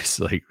doctors.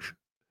 Like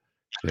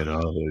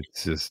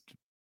it's just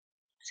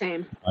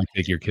Same. I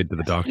take your kid to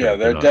the doctor Yeah, if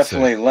they're they're not sick.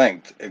 definitely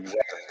linked.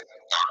 Exactly.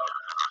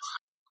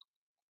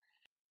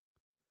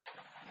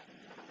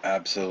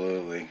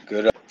 Absolutely.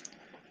 Good.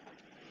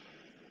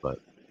 But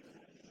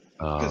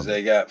Because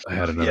they got I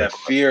had another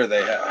fear.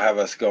 They have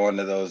us going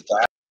to those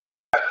doctors.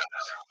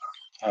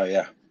 Oh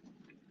yeah.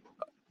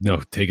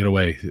 No, take it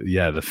away.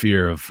 Yeah, the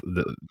fear of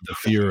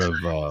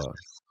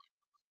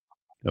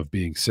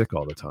being sick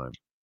all the time.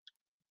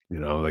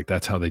 Like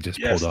that's how they just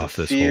Yes, pulled the off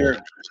this whole.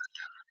 fear.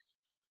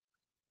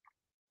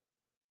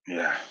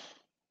 Yeah.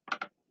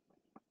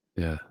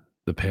 Yeah,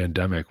 the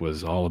pandemic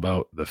was all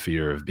about the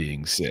fear of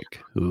being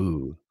sick.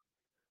 Ooh,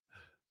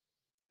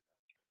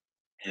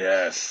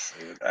 Yes.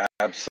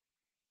 Absolutely.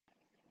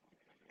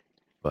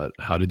 but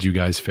how did you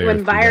guys fare When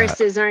through that?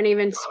 viruses aren't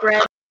even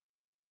spread.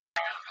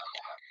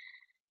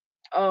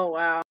 Oh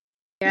wow.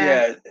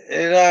 Yeah.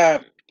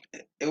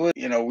 It was.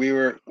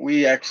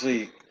 We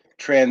actually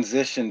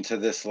transitioned to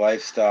this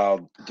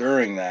lifestyle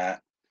during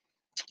that.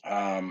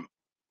 Now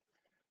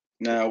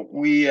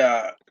we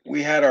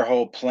had our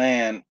whole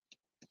plan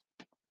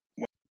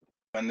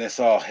when this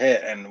all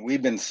hit, and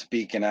we've been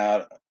speaking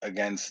out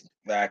against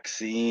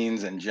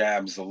vaccines and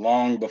jabs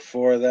long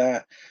before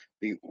that,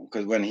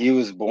 because when he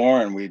was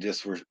born, we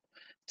just were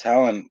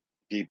telling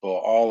people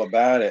all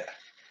about it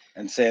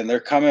and saying they're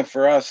coming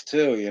for us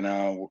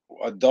too.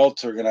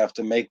 Adults are gonna have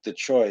to make the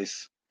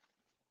choice,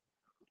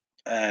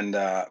 and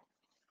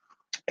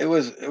it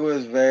was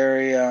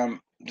very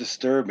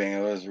disturbing.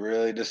 It was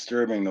really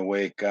disturbing to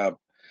wake up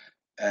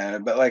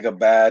and but like a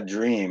bad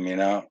dream.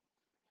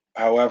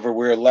 However,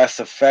 we're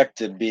less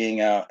affected being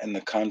out in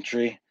the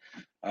country.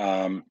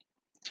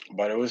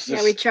 But it was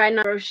Yeah, we just tried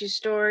not grocery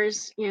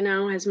stores,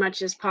 as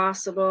much as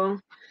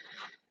possible.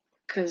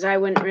 Because I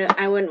wouldn't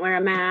wear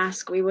a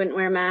mask. We wouldn't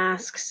wear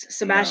masks.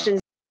 Sebastian's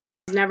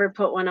never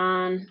put one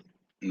on.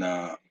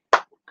 no.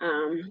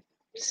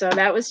 So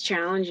that was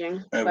challenging.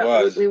 It but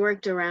was. we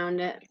worked around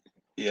it.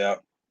 Yeah.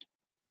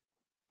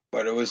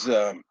 But it was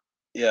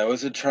it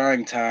was a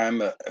trying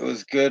time. It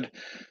was good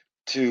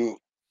to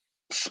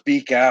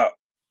speak out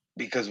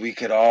because we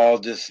could all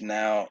just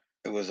now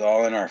it was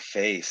all in our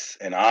face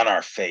and on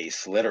our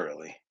face,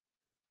 literally.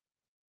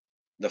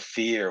 The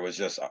fear was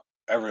just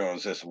everyone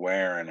was just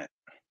wearing it.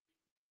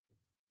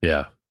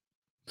 Yeah,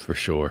 for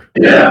sure.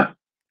 Yeah,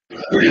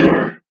 for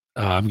sure.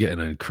 I'm getting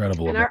an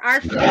incredible And amount.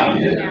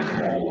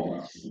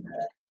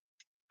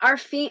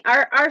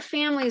 our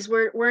families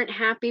weren't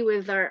happy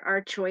with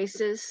our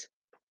choices,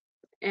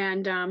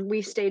 and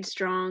we stayed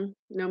strong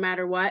no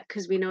matter what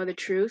because we know the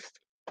truth.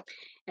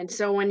 And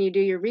so when you do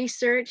your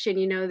research and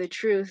you know the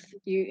truth,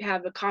 you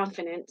have the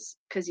confidence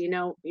because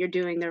you're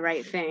doing the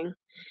right thing.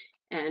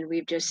 And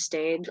we've just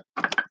stayed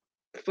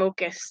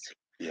focused.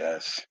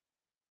 Yes.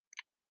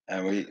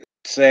 And we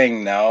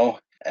saying no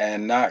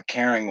and not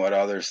caring what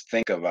others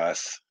think of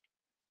us,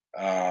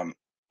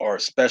 or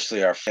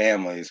especially our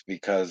families,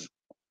 because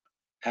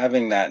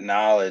having that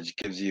knowledge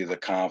gives you the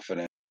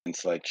confidence,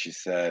 like she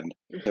said,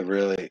 to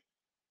really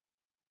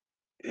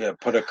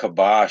put a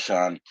kibosh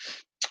on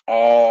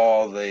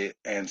all the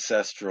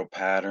ancestral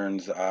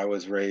patterns I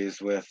was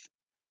raised with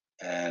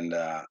and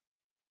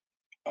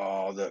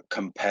all the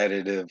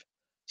competitive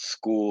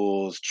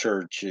schools,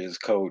 churches,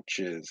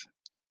 coaches,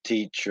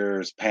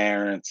 teachers,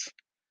 parents,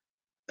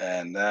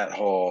 and that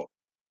whole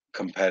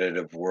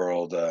competitive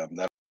world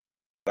that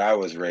I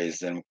was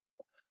raised in.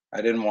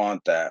 I didn't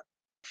want that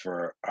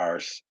for our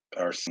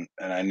son,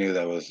 and I knew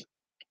that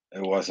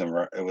it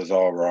wasn't it was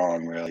all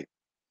wrong, really.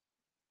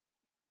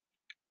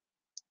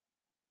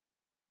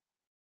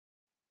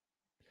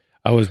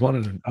 I was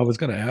going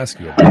to ask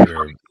you about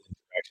your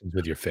interactions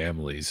with your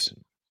families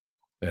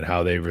and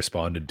how they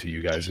responded to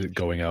you guys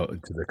going out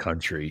into the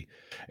country.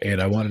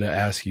 And I wanted to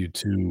ask you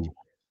too,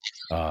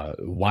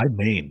 why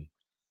Maine?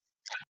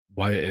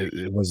 Why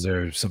was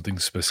there something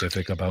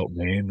specific about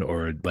Maine,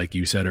 or like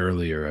you said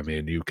earlier? I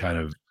mean, you kind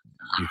of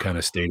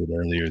stated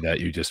earlier that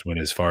you just went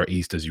as far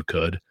east as you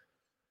could,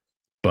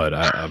 but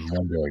I'm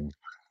wondering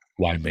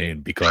why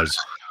Maine? Because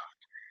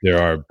there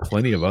are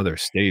plenty of other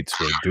states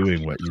where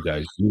doing what you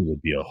guys do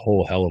would be a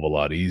whole hell of a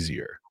lot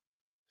easier.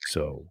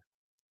 So,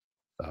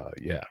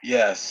 yeah.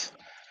 Yes.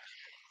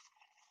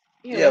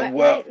 Yeah, Yeah,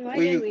 well, why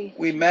did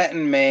we met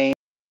in Maine.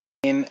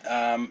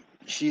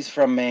 She's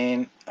from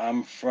Maine.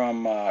 I'm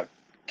from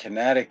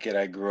Connecticut.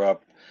 I grew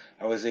up.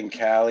 I was in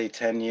Cali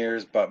 10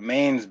 years, but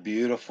Maine's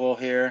beautiful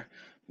here.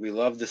 We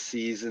love the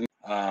season.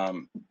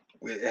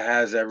 It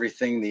has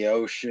everything: the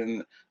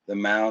ocean, the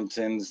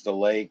mountains, the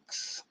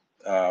lakes,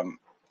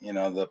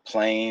 the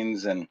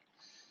plains, and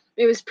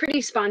It was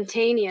pretty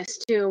spontaneous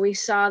too. We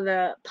saw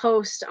the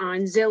post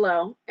on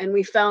Zillow and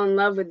we fell in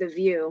love with the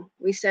view.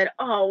 We said,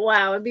 "Oh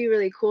wow, it'd be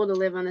really cool to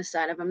live on the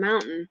side of a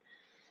mountain."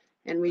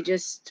 And we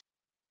just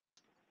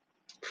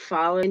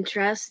followed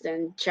interest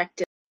and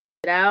checked it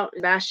out.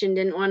 Sebastian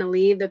didn't want to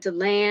leave the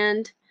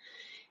land,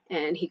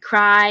 and he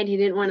cried. He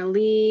didn't want to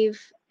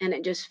leave, and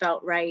it just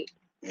felt right.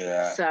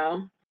 yeah.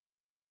 So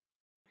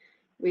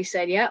we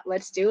said, "Yep,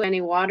 let's do it.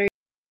 Any water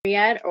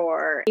yet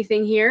or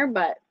anything here,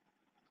 but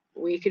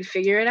we could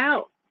figure it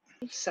out."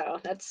 So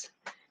it's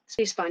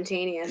pretty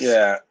spontaneous.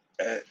 Yeah,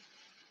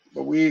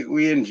 but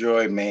we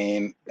enjoy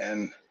Maine,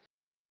 and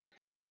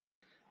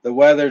the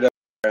weather does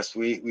us.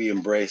 We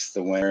embrace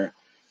the winter.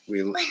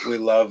 We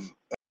love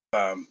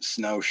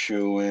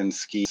snowshoeing,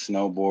 ski,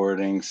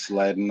 snowboarding,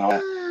 sledding, all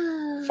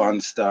that fun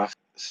stuff.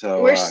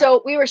 So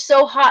we were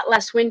so hot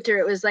last winter.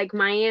 It was like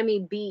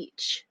Miami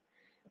Beach.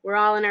 We're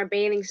all in our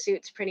bathing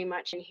suits pretty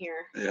much in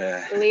here.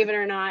 yeah, Believe it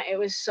or not, it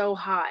was so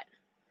hot.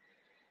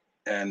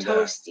 and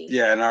Toasty.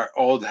 yeah, in our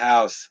old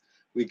house,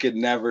 we could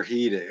never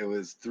heat it. It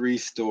was 3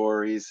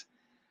 stories,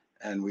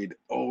 and we'd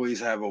always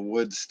have a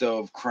wood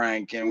stove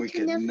cranking. We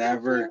could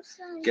never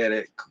get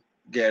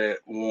it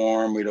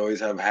warm. We'd always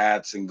have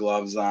hats and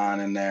gloves on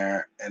in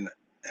there, and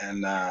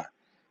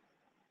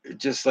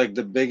just like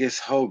the biggest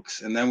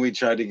hoax. And then we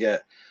tried to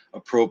get a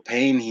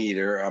propane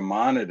heater, a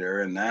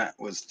monitor, and that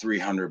was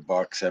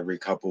 $300 every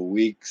couple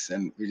weeks.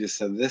 And we just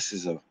said, this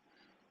is a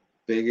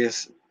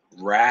biggest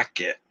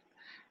racket,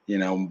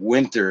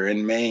 winter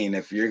in Maine.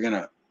 If you're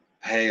gonna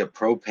pay a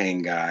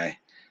propane guy,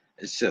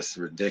 it's just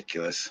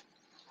ridiculous.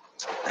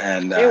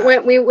 And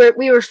we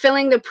were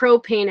filling the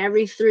propane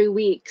every 3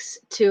 weeks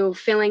to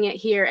filling it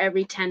here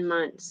every 10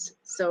 months.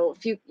 So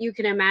if you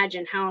can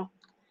imagine how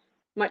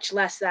much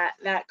less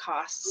that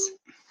costs.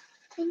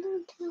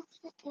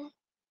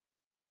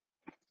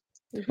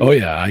 Oh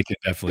yeah, I can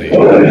definitely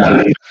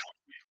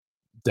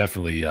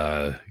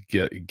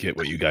get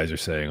what you guys are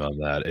saying on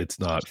that. It's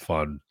not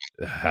fun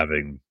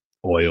having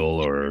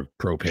oil or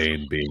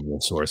propane being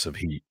the source of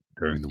heat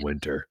during the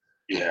winter.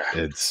 yeah,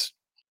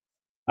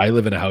 I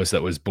live in a house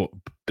that was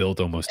built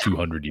almost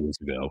 200 years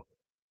ago,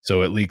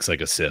 so it leaks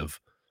like a sieve,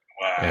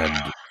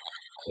 wow,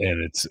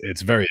 and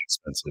it's very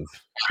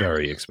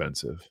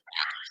expensive,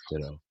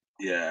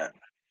 yeah.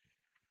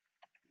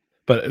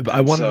 But I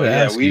And wanted so to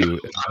yeah, ask you,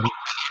 I don't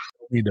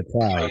mean to oh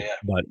pry, yeah,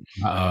 but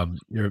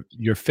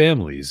your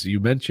families. You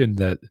mentioned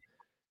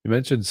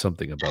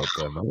something about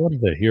them. I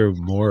wanted to hear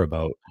more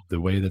about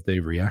the way that they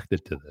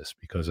reacted to this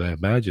because I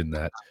imagine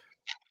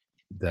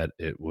that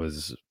it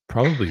was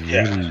probably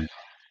yeah,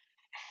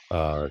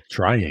 really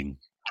trying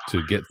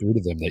to get through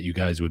to them that you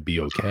guys would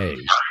be okay.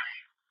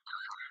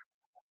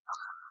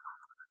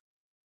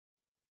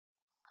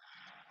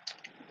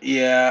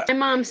 yeah, My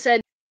mom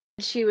said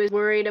she was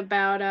worried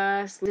about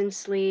us, didn't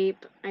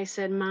sleep. I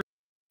said,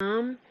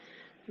 "Mom,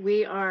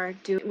 we're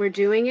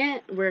doing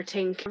it. We're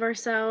taking care of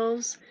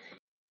ourselves.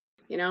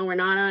 We're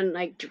not on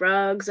like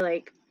drugs, or,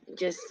 like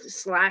just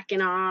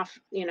slacking off,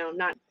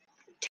 not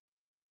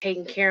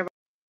taking care of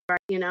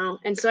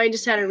And so I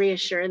just had to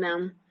reassure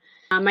them.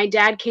 My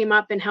dad came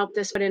up and helped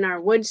us put in our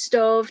wood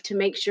stove to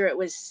make sure it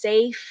was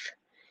safe.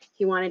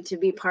 He wanted to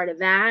be part of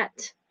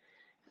that.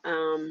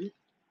 And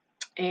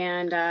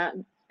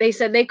they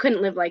said they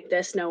couldn't live like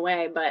this, no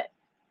way. But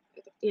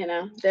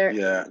they're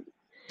yeah.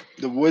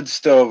 The wood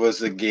stove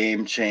was a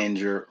game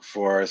changer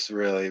for us,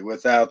 really.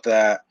 Without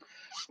that,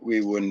 we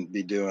wouldn't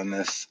be doing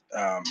this.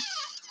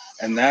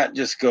 And that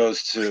just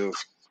goes to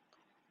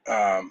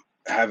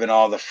having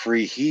all the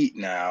free heat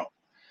now.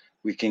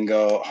 We can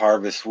go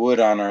harvest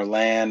wood on our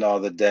land, all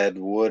the dead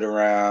wood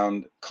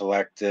around,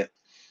 collect it,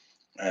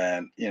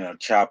 and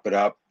chop it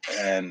up,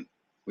 and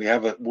we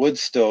have a wood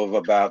stove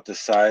about the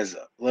size,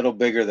 a little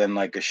bigger than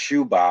like a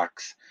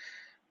shoebox,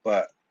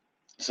 but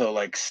so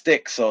like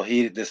sticks will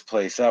heat this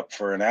place up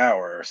for an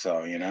hour or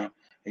so, you know.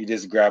 You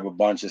just grab a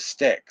bunch of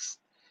sticks,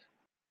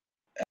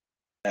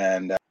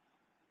 and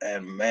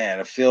man,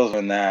 it feels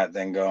in that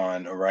than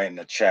going writing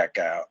a check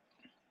out.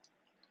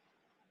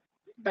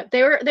 But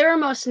they were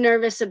most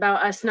nervous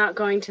about us not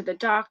going to the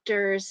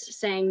doctors,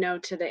 saying no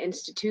to the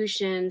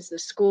institutions, the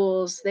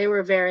schools. They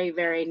were very,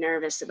 very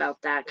nervous about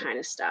that kind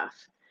of stuff.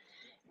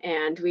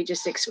 And we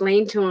just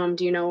explained to them,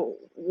 do you know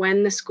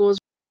when the schools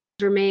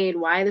were made,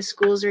 why the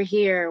schools are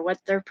here, what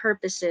their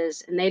purpose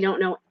is, and they don't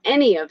know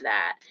any of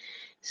that.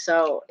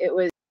 So it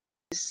was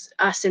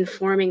us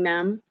informing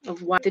them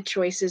of what the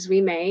choices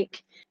we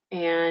make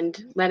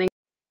and letting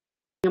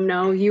them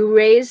know, you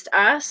raised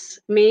us,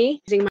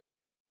 me, raising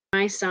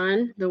my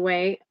son the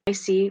way I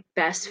see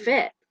best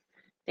fit.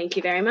 Thank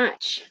you very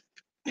much.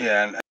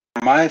 Yeah, and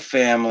my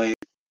family,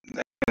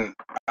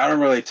 I don't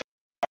really talk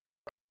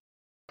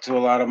to a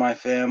lot of my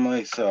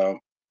family, so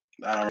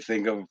I don't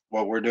think of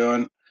what we're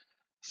doing.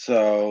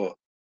 So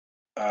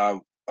I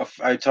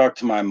talked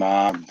to my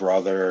mom,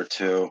 brother or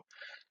two,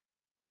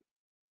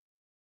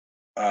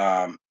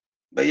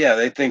 but yeah,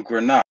 they think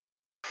we're nuts.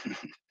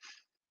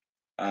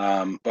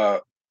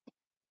 But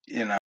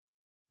you know,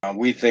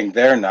 we think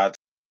they're nuts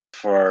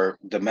for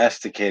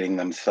domesticating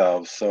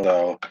themselves,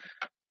 so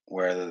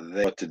where they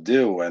know what to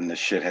do when the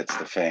shit hits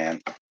the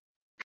fan.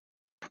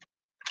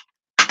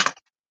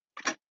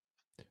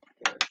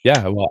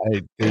 Yeah, well,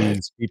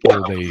 these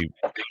people, they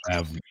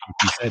have, like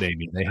you said,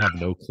 Amy, they have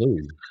no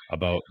clue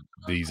about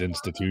these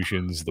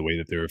institutions, the way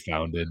that they were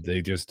founded.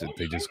 They just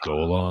go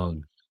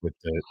along with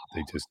it.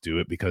 They just do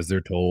it because they're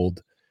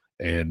told,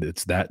 and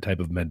it's that type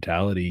of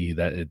mentality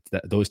that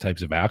those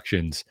types of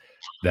actions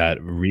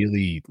that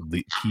really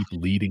keep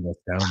leading us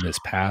down this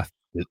path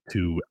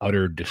to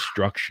utter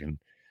destruction.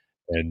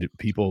 And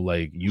people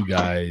like you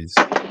guys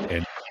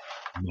and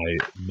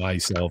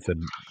myself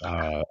and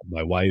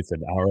my wife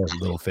and our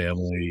little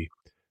family,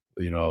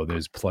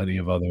 there's plenty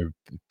of other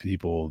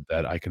people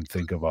that I can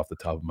think of off the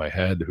top of my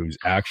head whose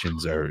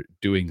actions are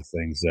doing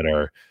things that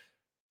are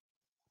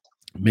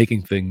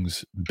making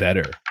things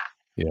better,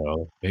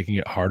 making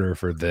it harder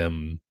for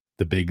them,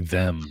 the big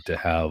them, to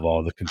have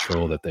all the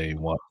control that they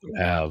want to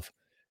have.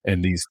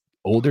 And these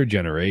older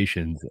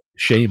generations,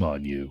 shame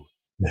on you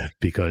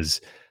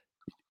because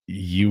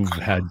you've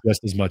had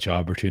just as much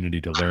opportunity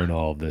to learn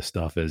all of this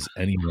stuff as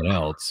anyone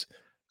else,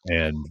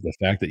 and the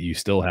fact that you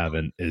still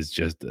haven't is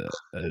just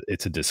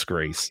it's a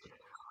disgrace.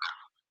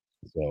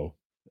 So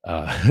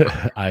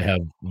I have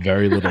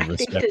very little I think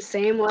respect. the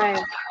same way.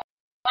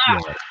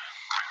 Yeah,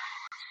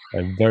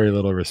 I have very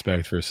little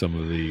respect for some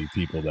of the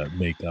people that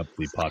make up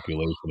the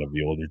population of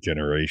the older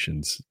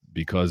generations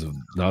because of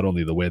not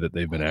only the way that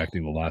they've been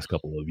acting the last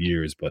couple of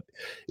years, but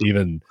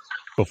even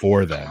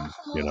before then.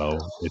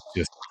 It's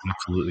just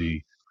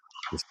absolutely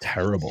just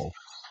terrible.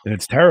 And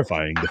it's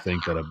terrifying to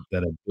think that a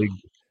big,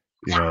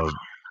 you know,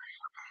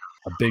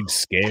 a big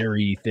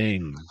scary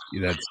thing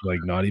that's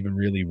like not even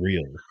really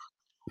real,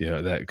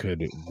 that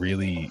could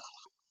really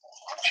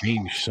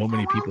change so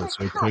many people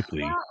so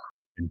quickly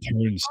and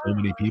turn so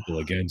many people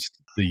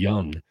against the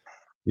young.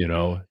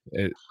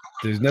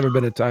 There's never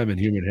been a time in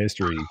human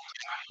history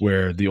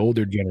where the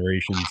older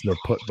generations were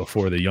put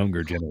before the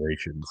younger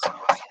generations.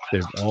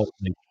 It's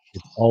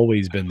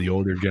always been the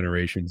older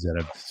generations that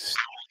have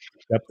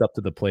stepped up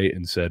to the plate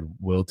and said,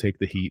 "We'll take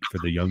the heat for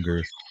the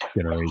younger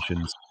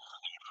generations."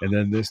 And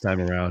then this time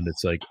around,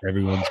 it's like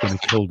everyone's going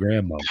to kill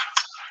grandma.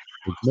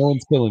 Like, no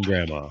one's killing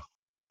grandma.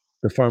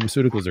 The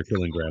pharmaceuticals are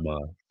killing grandma.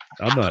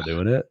 I'm not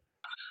doing it.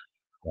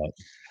 But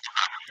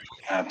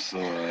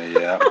Absolutely,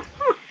 yeah.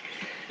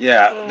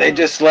 Yeah, they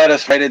just let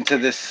us right into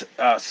this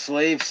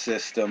slave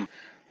system.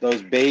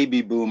 Those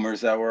baby boomers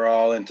that were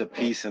all into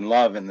peace and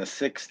love in the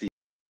 60s,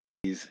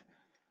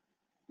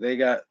 they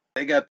got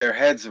their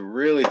heads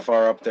really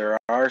far up their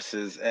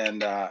arses,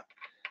 and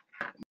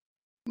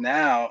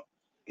now,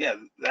 yeah,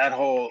 that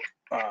whole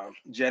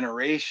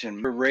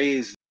generation were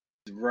raised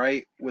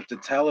right with the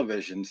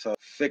television, so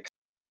fixed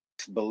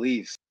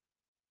beliefs.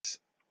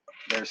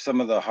 They're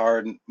some of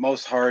the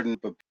most hardened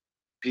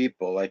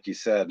people, like you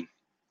said.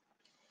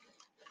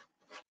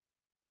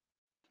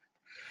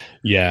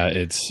 yeah,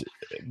 it's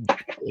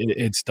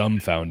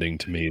dumbfounding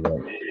to me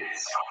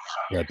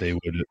that they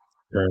would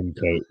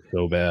turncoat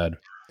so bad.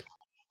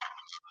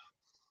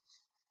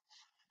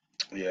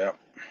 Yeah.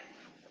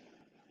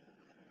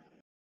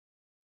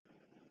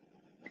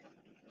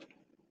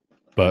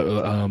 But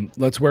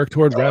let's work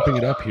toward wrapping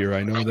it up here.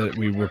 I know that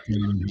we were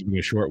planning on having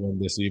a short one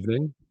this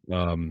evening,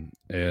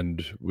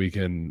 and we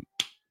can,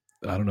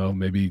 I don't know,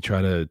 maybe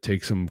try to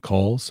take some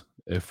calls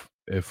if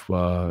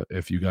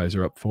you guys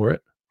are up for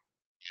it.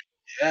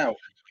 Yeah,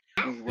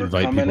 we're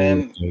Invite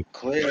coming people in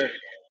clear.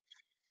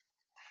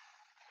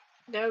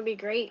 That would be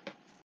great.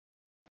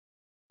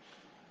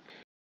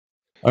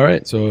 All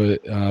right, so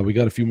we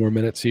got a few more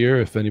minutes here.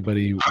 If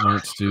anybody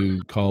wants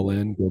to call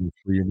in, go to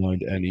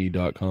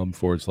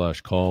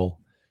freeyourmindne.com/call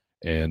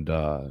and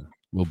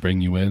we'll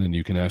bring you in and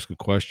you can ask a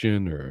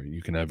question or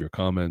you can have your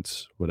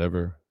comments,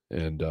 whatever.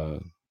 And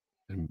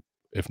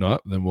if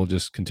not, then we'll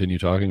just continue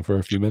talking for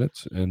a few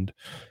minutes and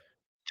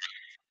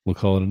we'll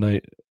call it a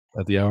night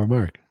at the hour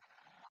mark.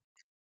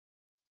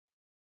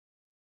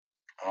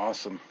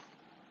 Awesome.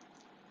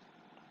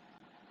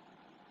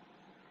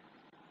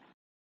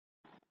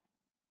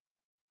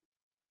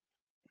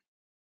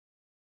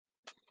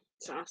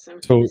 It's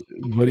awesome. So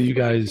what do you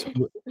guys,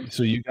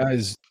 so you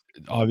guys,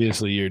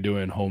 obviously you're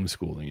doing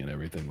homeschooling and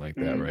everything like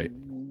that, right?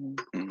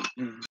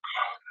 Mhm.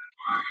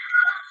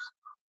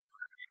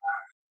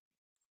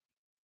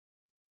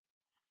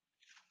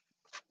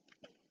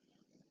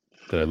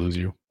 Did I lose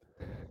you?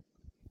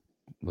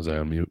 Was I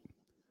on mute?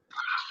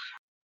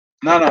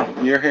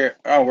 No, you're here.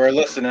 Oh, we're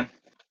listening.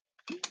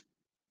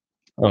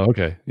 Oh,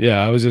 okay. Yeah,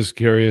 I was just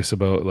curious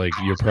about like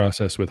your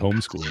process with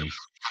homeschooling.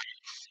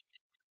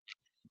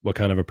 What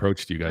kind of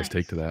approach do you guys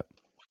take to that?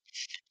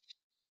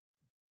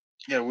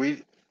 Yeah,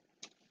 we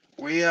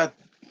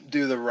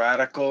do the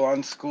radical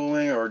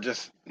unschooling, or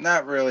just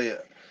not really.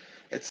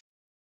 It's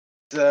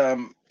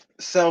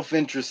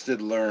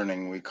self-interested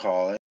learning, we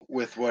call it,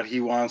 with what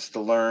he wants to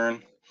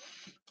learn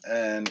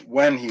and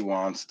when he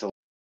wants to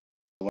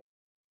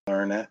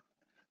learn it.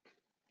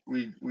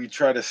 We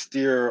try to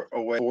steer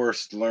away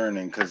forced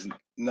learning, because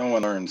no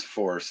one learns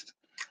forced.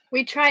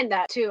 We tried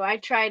that too. I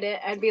tried it.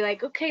 I'd be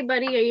like, "Okay,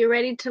 buddy, are you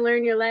ready to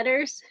learn your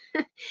letters?"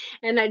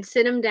 And I'd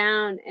sit him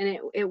down, and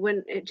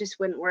it just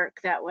wouldn't work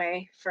that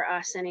way for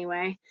us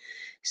anyway.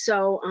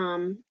 So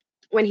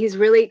when he's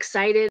really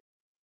excited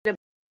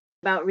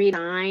about reading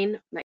sign,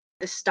 like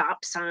the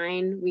stop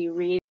sign, we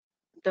read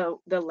the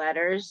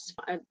letters,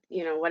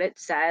 what it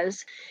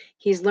says.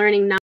 He's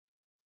learning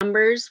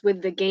numbers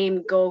with the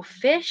game Go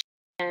Fish,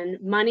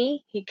 and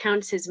money. He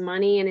counts his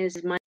money in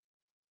his money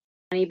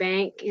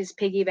bank, his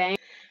piggy bank.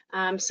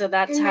 So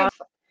that's how.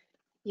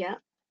 Yeah.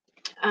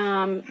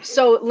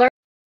 So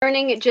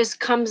learning, it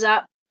just comes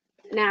up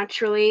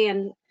naturally.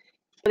 And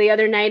the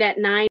other night at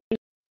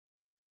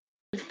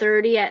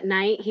 9:30 at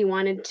night, he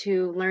wanted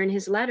to learn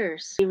his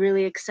letters. He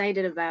really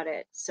excited about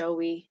it. So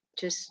we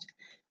just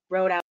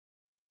wrote out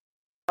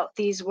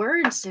these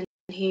words, and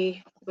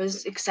he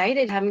was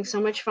excited, having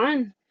so much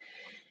fun.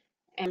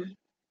 And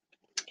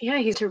yeah,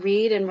 he's to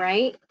read and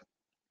write,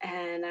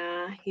 and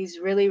he's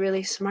really,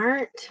 really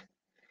smart,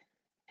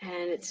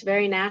 and it's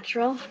very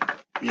natural.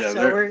 Yeah,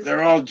 So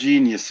they're all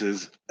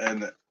geniuses,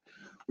 and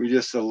we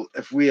just,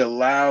 if we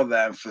allow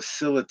that and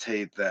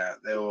facilitate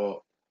that,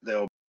 they'll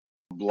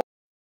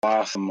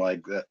blossom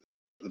like the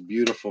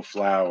beautiful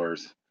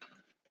flowers.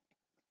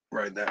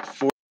 Right, that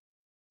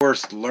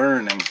forced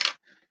learning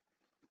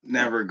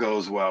never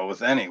goes well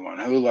with anyone.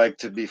 Who like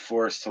to be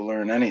forced to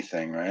learn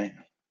anything, right?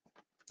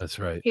 That's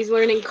right. He's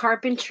learning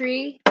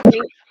carpentry.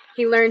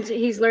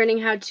 He's learning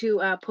how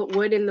to put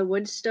wood in the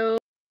wood stove,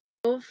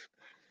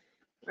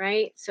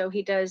 right? So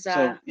he does.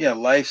 So yeah,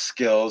 life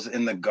skills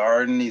in the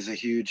garden. He's a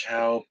huge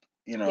help.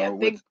 Yeah,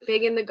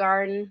 big in the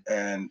garden.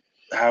 And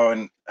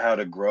how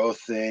to grow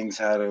things,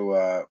 how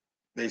to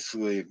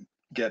basically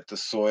get the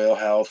soil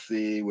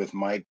healthy with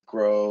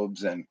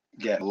microbes and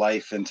get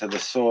life into the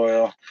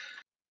soil.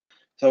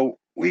 So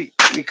we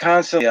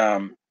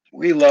constantly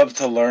we love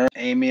to learn,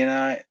 Amy and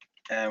I,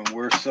 and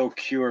we're so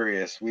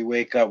curious. We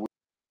wake up,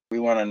 we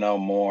want to know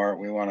more.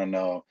 We want to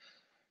know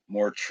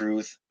more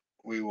truth.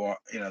 We want,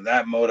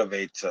 that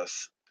motivates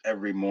us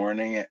every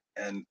morning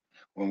and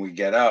when we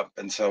get up.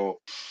 And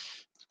so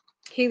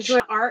he's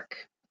learned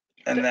arc.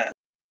 And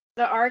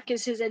the arc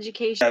is his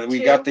education. Yeah, we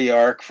got the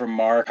arc from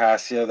Mark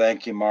Passio.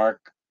 Thank you,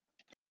 Mark.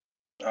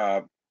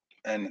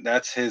 And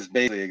that's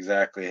basically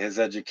exactly his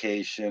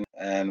education.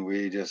 And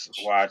we just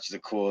watch the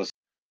coolest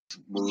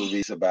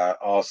movies about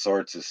all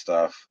sorts of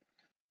stuff.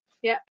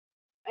 Yeah,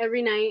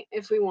 every night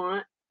if we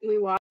want, we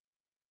watch.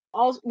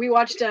 We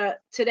watched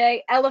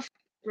today Elephant,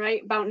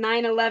 right, about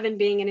 9/11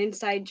 being an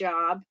inside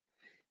job.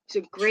 It's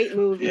a great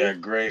movie. Yeah,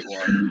 great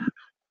one.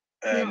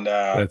 And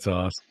that's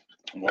awesome.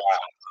 Wow.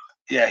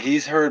 Yeah,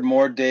 he's heard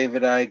more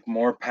David Icke,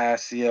 more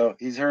Passio.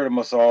 He's heard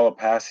almost all of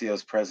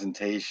Passio's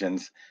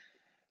presentations,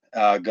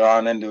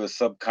 gone into his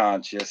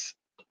subconscious.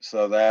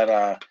 So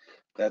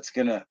that's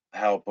gonna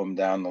help him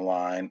down the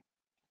line.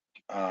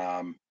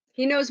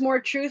 He knows more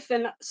truth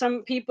than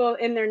some people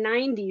in their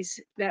 90s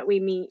that we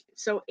meet.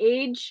 So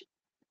age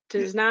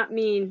does not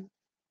mean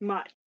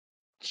much.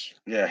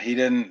 Yeah, we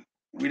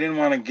didn't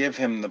want to give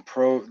him the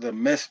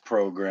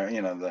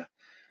misprogram,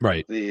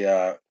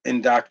 the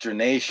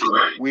indoctrination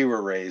we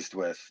were raised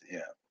with.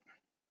 Yeah.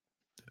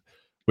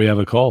 We have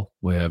a call.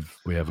 We have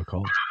a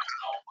call.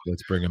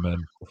 Let's bring him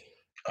in.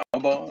 Oh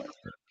boy.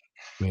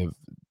 We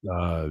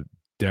have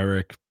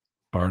Derek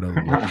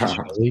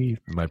Bartolucci.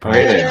 Am I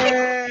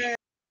pronouncing?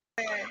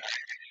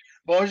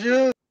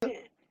 Bonjour.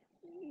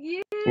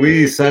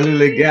 Oui, salut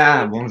les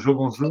gars. Bonjour,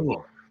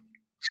 bonjour.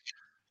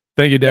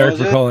 Thank you, Derek,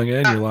 for calling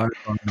in. You're live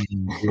on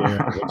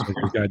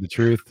the Guide to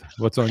Truth.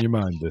 What's on your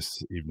mind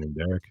this evening,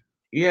 Derek?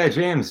 Yeah,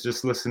 James,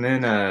 just listen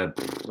in. I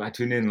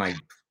tuned in like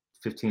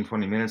 15,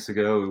 20 minutes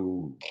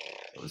ago.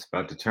 I was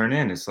about to turn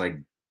in. It's like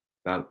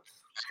about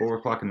 4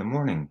 o'clock in the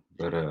morning.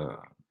 But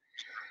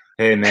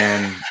hey,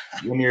 man,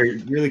 when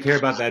you really care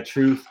about that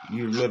truth,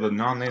 you live a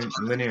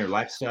non-linear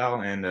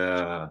lifestyle. And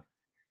I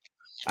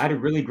had a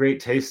really great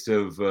taste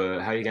of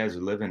how you guys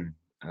are living.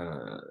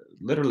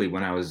 Literally,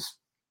 when I was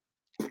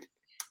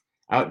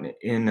out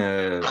in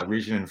a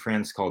region in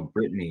France called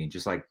Brittany,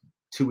 just like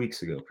 2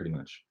 weeks ago, pretty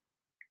much.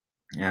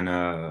 And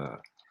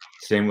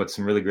staying with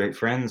some really great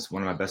friends,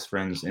 one of my best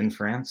friends in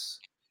France.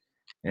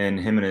 And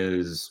him and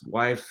his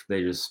wife,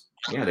 they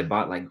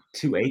bought like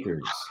 2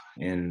 acres.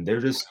 And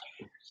they've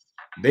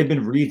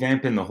been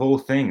revamping the whole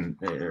thing.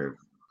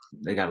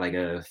 They got like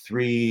a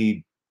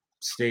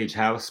 3-stage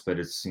house, but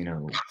it's,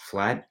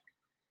 flat.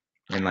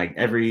 And like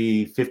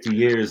every 50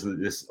 years,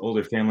 this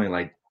older family,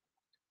 like,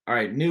 all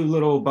right, new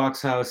little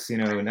box house,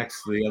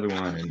 next to the other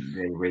one. And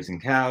they were raising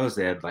cows.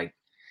 They had like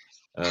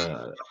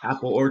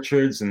apple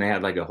orchards, and they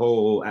had like a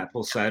whole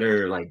apple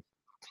cider, like,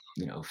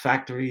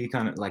 factory,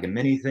 kind of like a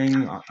mini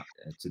thing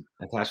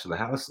attached to the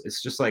house.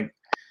 It's just like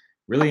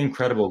really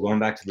incredible going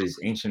back to these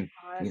ancient,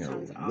 Oh,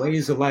 that sounds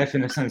ways of life.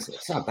 In a sense,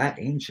 it's not that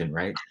ancient,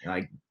 right?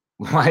 Like,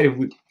 why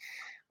do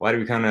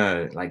we kind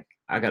of like?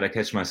 I gotta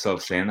catch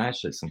myself saying that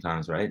shit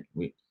sometimes, right?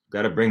 We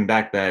gotta bring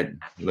back that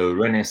le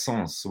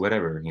Renaissance,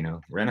 whatever,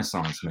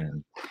 Renaissance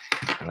man,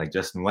 like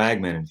Justin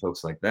Wagman and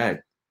folks like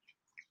that.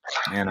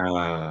 And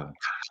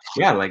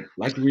yeah, like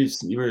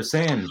you were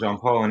saying, Jean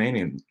Paul and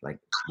Amy, like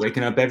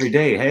waking up every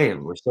day. Hey,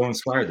 we're so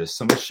inspired. There's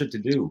so much shit to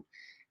do,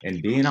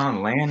 and being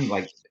on land,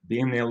 like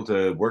being able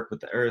to work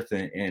with the earth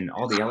and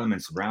all the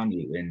elements around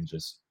you, and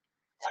just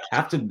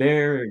have to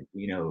bear,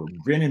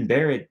 grin and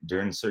bear it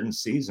during certain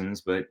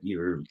seasons. But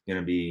you're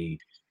gonna be,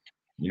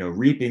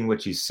 reaping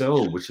what you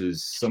sow, which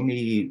is so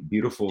many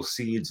beautiful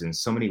seeds in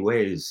so many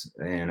ways,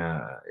 and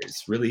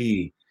it's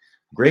really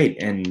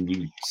great. And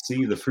you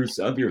see the fruits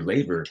of your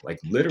labor, like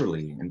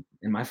literally. And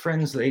my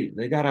friends, they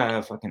got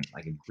a fucking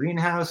like a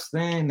greenhouse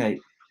thing.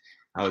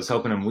 I was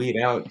helping them weed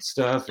out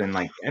stuff, and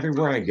like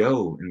everywhere I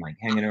go and like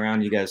hanging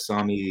around, you guys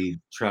saw me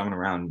traveling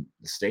around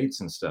the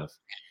States and stuff,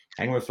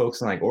 hanging with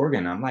folks in like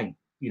Oregon. I'm like,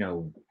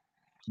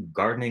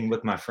 gardening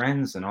with my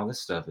friends and all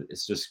this stuff.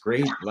 It's just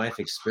great life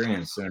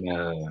experience. And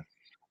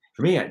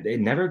for me,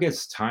 it never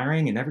gets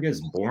tiring. It never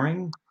gets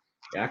boring.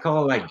 I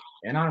call it like,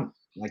 and I don't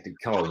like to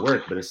call it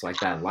work, but it's like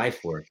that life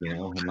work,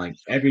 And like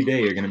every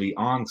day you're going to be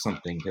on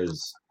something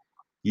because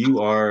you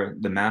are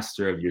the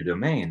master of your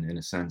domain in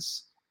a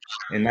sense.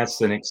 And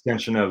that's an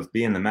extension of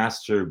being the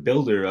master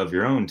builder of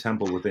your own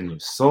temple within your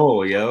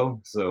soul,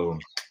 yo. So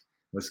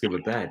let's get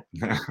with that.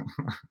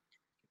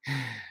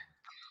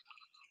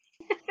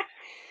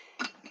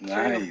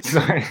 Nice.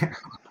 Sorry.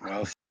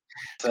 Well It's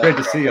great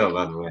to see y'all,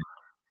 by the way.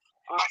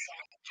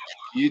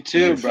 You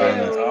too,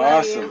 brother. We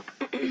Awesome. love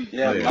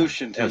Yeah, Yeah.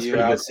 Lucian to It's you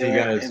great to out see you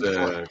there guys in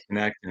Florida.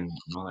 connect and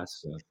all that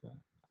stuff.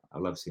 I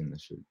love seeing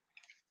this shit.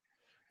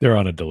 They're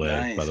on a delay,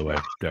 by Nice, the way,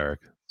 man. Derek.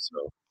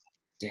 So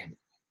Damn it.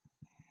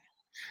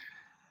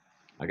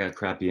 I got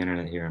crappy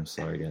internet here. I'm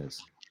sorry,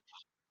 guys.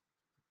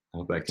 I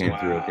hope that came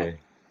through okay.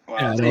 Well,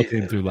 yeah, it all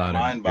came through loud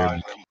and clear.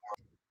 mind-boggling.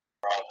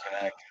 We're all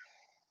connected.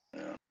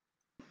 Yeah.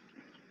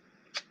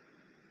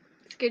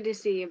 It's good to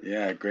see you.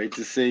 Yeah, great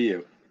to see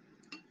you.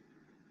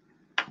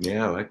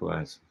 Yeah,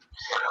 likewise.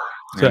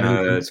 So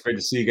And it's great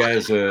to see you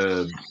guys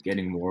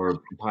getting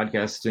more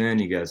podcasts in.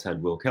 You guys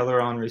had Will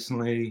Keller on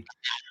recently.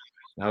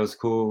 That was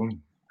cool.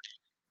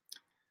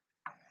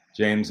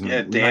 James, Yeah,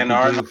 we might Dan be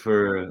Arnold due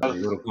for a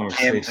little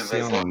came to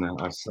conversation visit.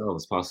 on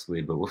ourselves,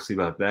 possibly, but we'll see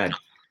about that.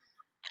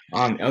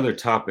 On other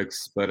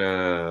topics, but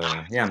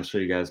yeah, I'm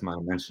sure you guys might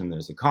have mentioned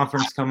there's a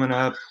conference coming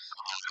up,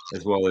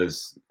 as well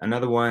as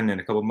another one in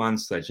a couple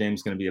months that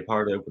James is going to be a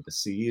part of with the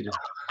Seed.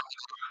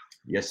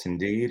 Yes,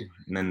 indeed.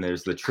 And then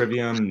there's the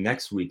Trivium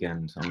next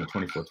weekend on the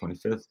 24th,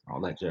 25th,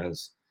 all that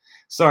jazz.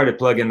 Sorry to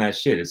plug in that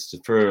shit. It's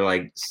for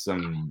like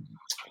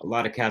a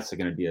lot of cats are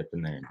going to be up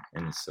in there,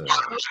 and it's a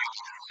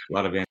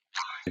lot of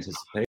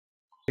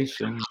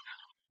anticipation.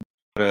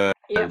 But,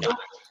 Yeah,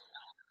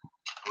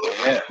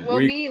 Yeah. we'll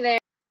be there.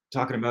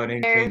 Talking about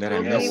anything that I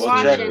We'll missed? be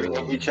watching.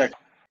 We'll check.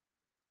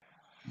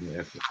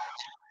 Yeah.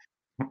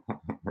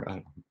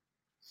 Right.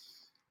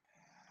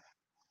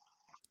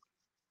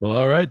 well,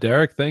 all right,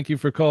 Derek. Thank you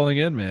for calling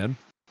in, man.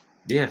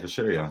 Yeah, for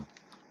sure, y'all.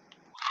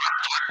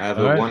 Have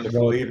All a right,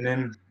 wonderful well,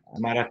 evening. I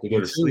might have to go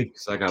you to too. sleep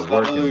because I got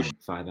work in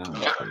like 5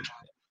 hours.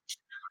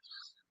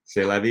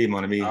 C'est la vie,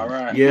 mon ami. All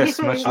right.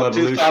 Yes, much love, Tout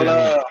à Lucian.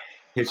 l'heure.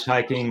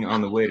 Hitchhiking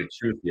on the way to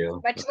truth,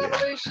 yo. Much Okay.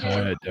 love, Lucian.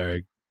 All right,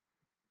 Derek.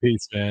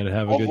 Peace, man.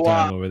 Have a Au good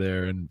revoir. time over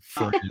there in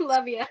France.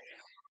 Love you.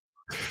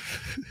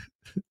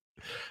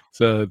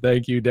 So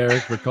thank you,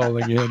 Derek, for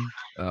calling in.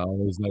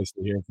 Always nice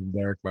to hear from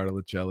Derek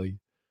Bartoluccelli.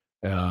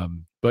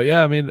 But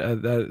yeah, I mean,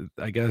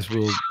 I guess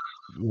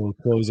we'll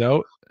close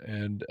out,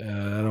 and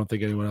I don't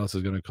think anyone else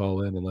is going to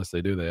call in unless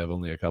they do. They have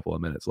only a couple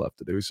of minutes left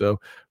to do so,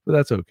 but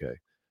that's okay.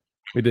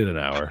 We did an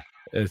hour.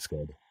 It's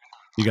good.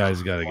 You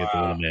guys got to get the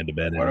little man to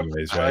bed What a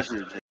anyways, right?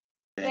 pleasure.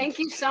 Thank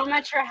you so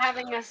much for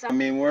having us I on.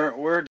 mean,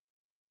 we're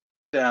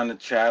down to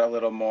chat a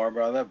little more,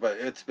 brother, but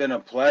it's been a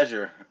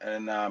pleasure.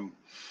 And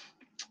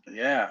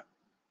yeah,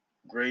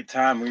 Great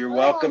time. Well, you're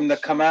welcome to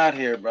come out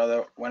here,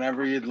 brother,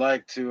 whenever you'd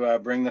like to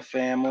bring the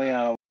family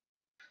on a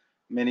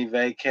mini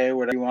vacay,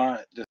 whatever you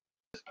want. Just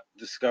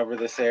discover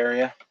this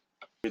area.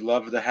 We'd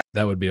love to have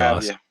That would be you.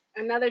 awesome.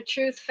 Another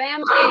truth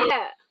family.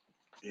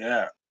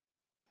 Yeah.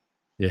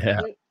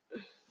 Yeah.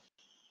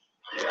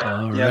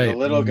 All Yeah, right. the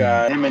little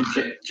guy, him and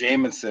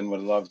Jameson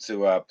would love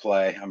to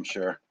play, I'm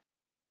sure.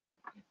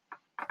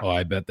 Oh,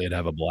 I bet they'd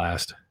have a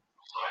blast.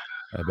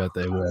 I bet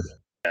they would.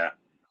 Yeah.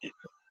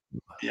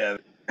 Yeah.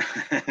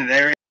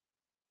 There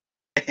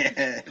he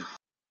is.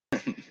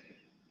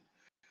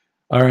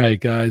 All right,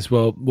 guys.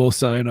 Well, we'll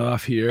sign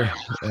off here.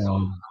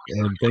 And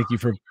thank you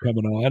for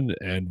coming on,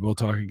 and we'll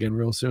talk again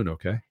real soon,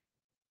 okay?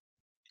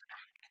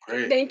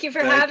 Great. Thank you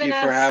for having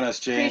us,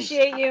 James.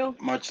 Appreciate you.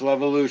 Much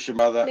love, Aleutian,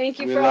 brother. Thank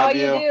you We for love all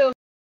you do.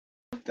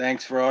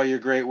 Thanks for all your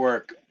great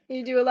work.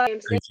 You do a lot.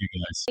 Thank you,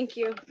 guys. Thank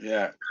you.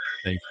 Yeah.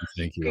 Thank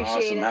you.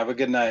 Appreciate Awesome. it. Have a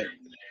good night.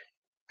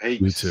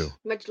 Peace. You too.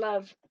 Much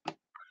love.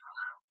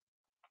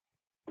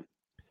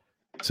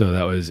 So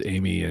that was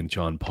Amy and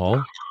John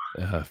Paul.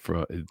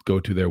 Go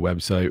to their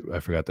website.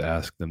 I forgot to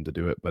ask them to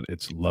do it, but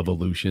it's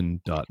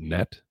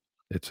LUV-A-LUTION.net.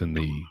 It's in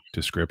the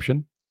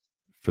description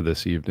for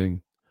this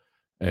evening.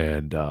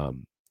 And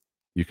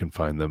you can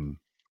find them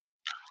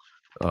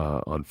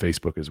on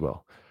Facebook as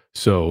well.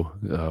 So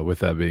with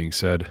that being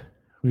said,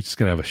 we're just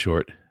going to have a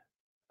short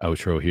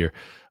outro here.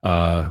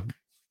 I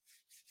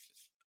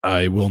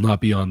will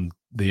not be on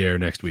the air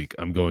next week.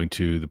 I'm going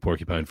to the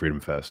Porcupine Freedom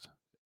Fest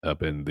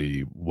up in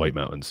the White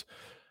Mountains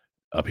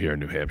up here in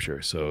New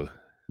Hampshire. So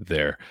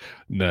there.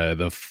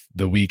 The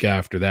week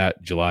after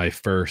that, July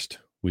 1st,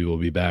 we will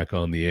be back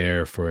on the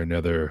air for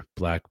another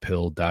Black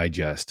Pill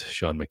Digest,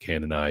 Sean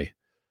McCann and I,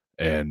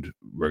 and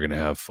we're going to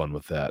have fun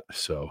with that.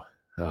 So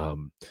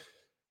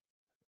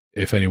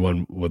if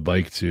anyone would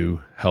like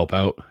to help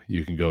out,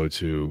 you can go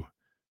to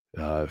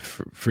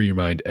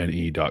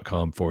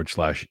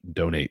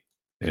freeyourmindne.com/donate.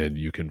 And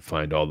you can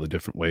find all the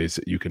different ways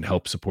that you can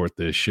help support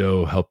this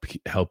show, help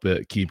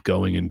it keep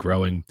going and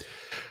growing.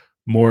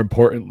 More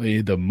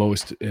importantly, the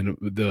most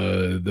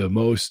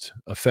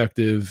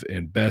effective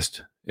and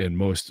best and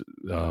most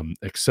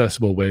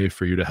accessible way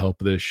for you to help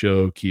this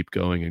show keep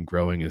going and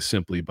growing is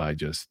simply by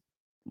just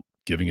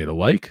giving it a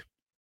like,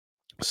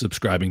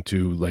 subscribing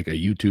to like a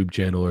YouTube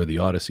channel or the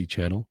Odyssey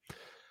channel,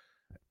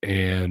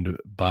 and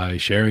by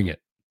sharing it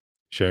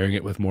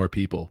with more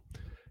people.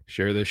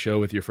 Share this show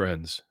with your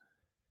friends.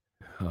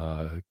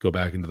 Go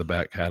back into the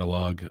back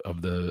catalog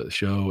of the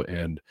show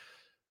and,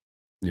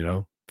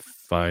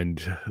 find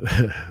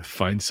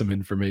some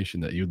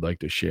information that you'd like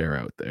to share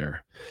out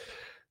there.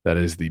 That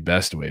is the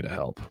best way to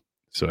help.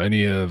 So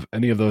any of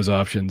those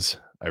options,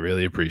 I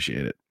really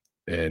appreciate it.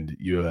 And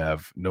you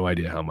have no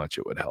idea how much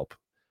it would help.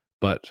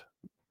 But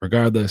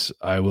regardless,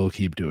 I will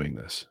keep doing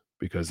this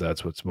because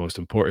that's what's most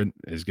important,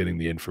 is getting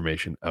the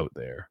information out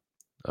there.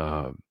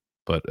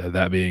 But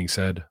that being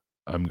said,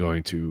 I'm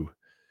going to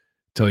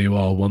tell you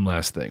all one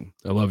last thing.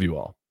 I love you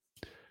all.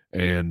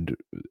 And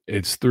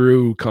it's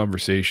through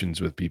conversations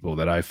with people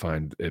that I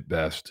find it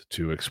best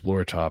to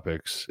explore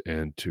topics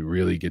and to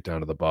really get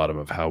down to the bottom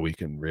of how we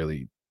can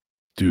really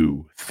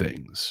do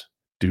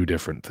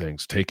different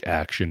things, take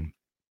action,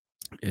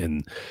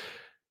 and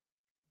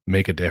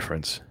make a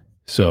difference.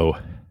 So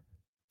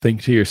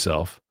think to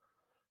yourself,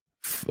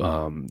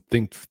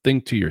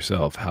 think to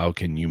yourself, how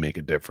can you make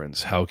a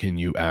difference? How can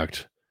you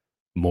act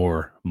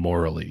more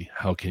morally?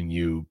 How can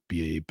you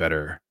be a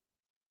better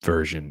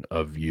version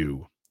of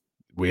you?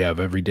 We have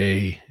every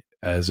day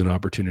as an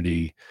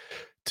opportunity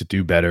to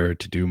do better,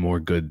 to do more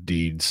good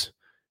deeds,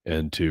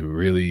 and to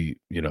really,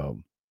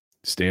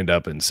 stand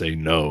up and say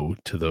no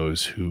to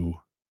those who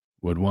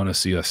would want to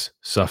see us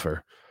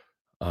suffer.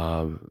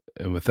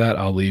 And with that,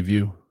 I'll leave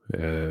you.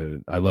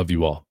 I love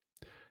you all.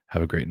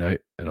 Have a great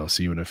night, and I'll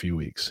see you in a few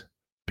weeks.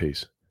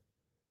 Peace.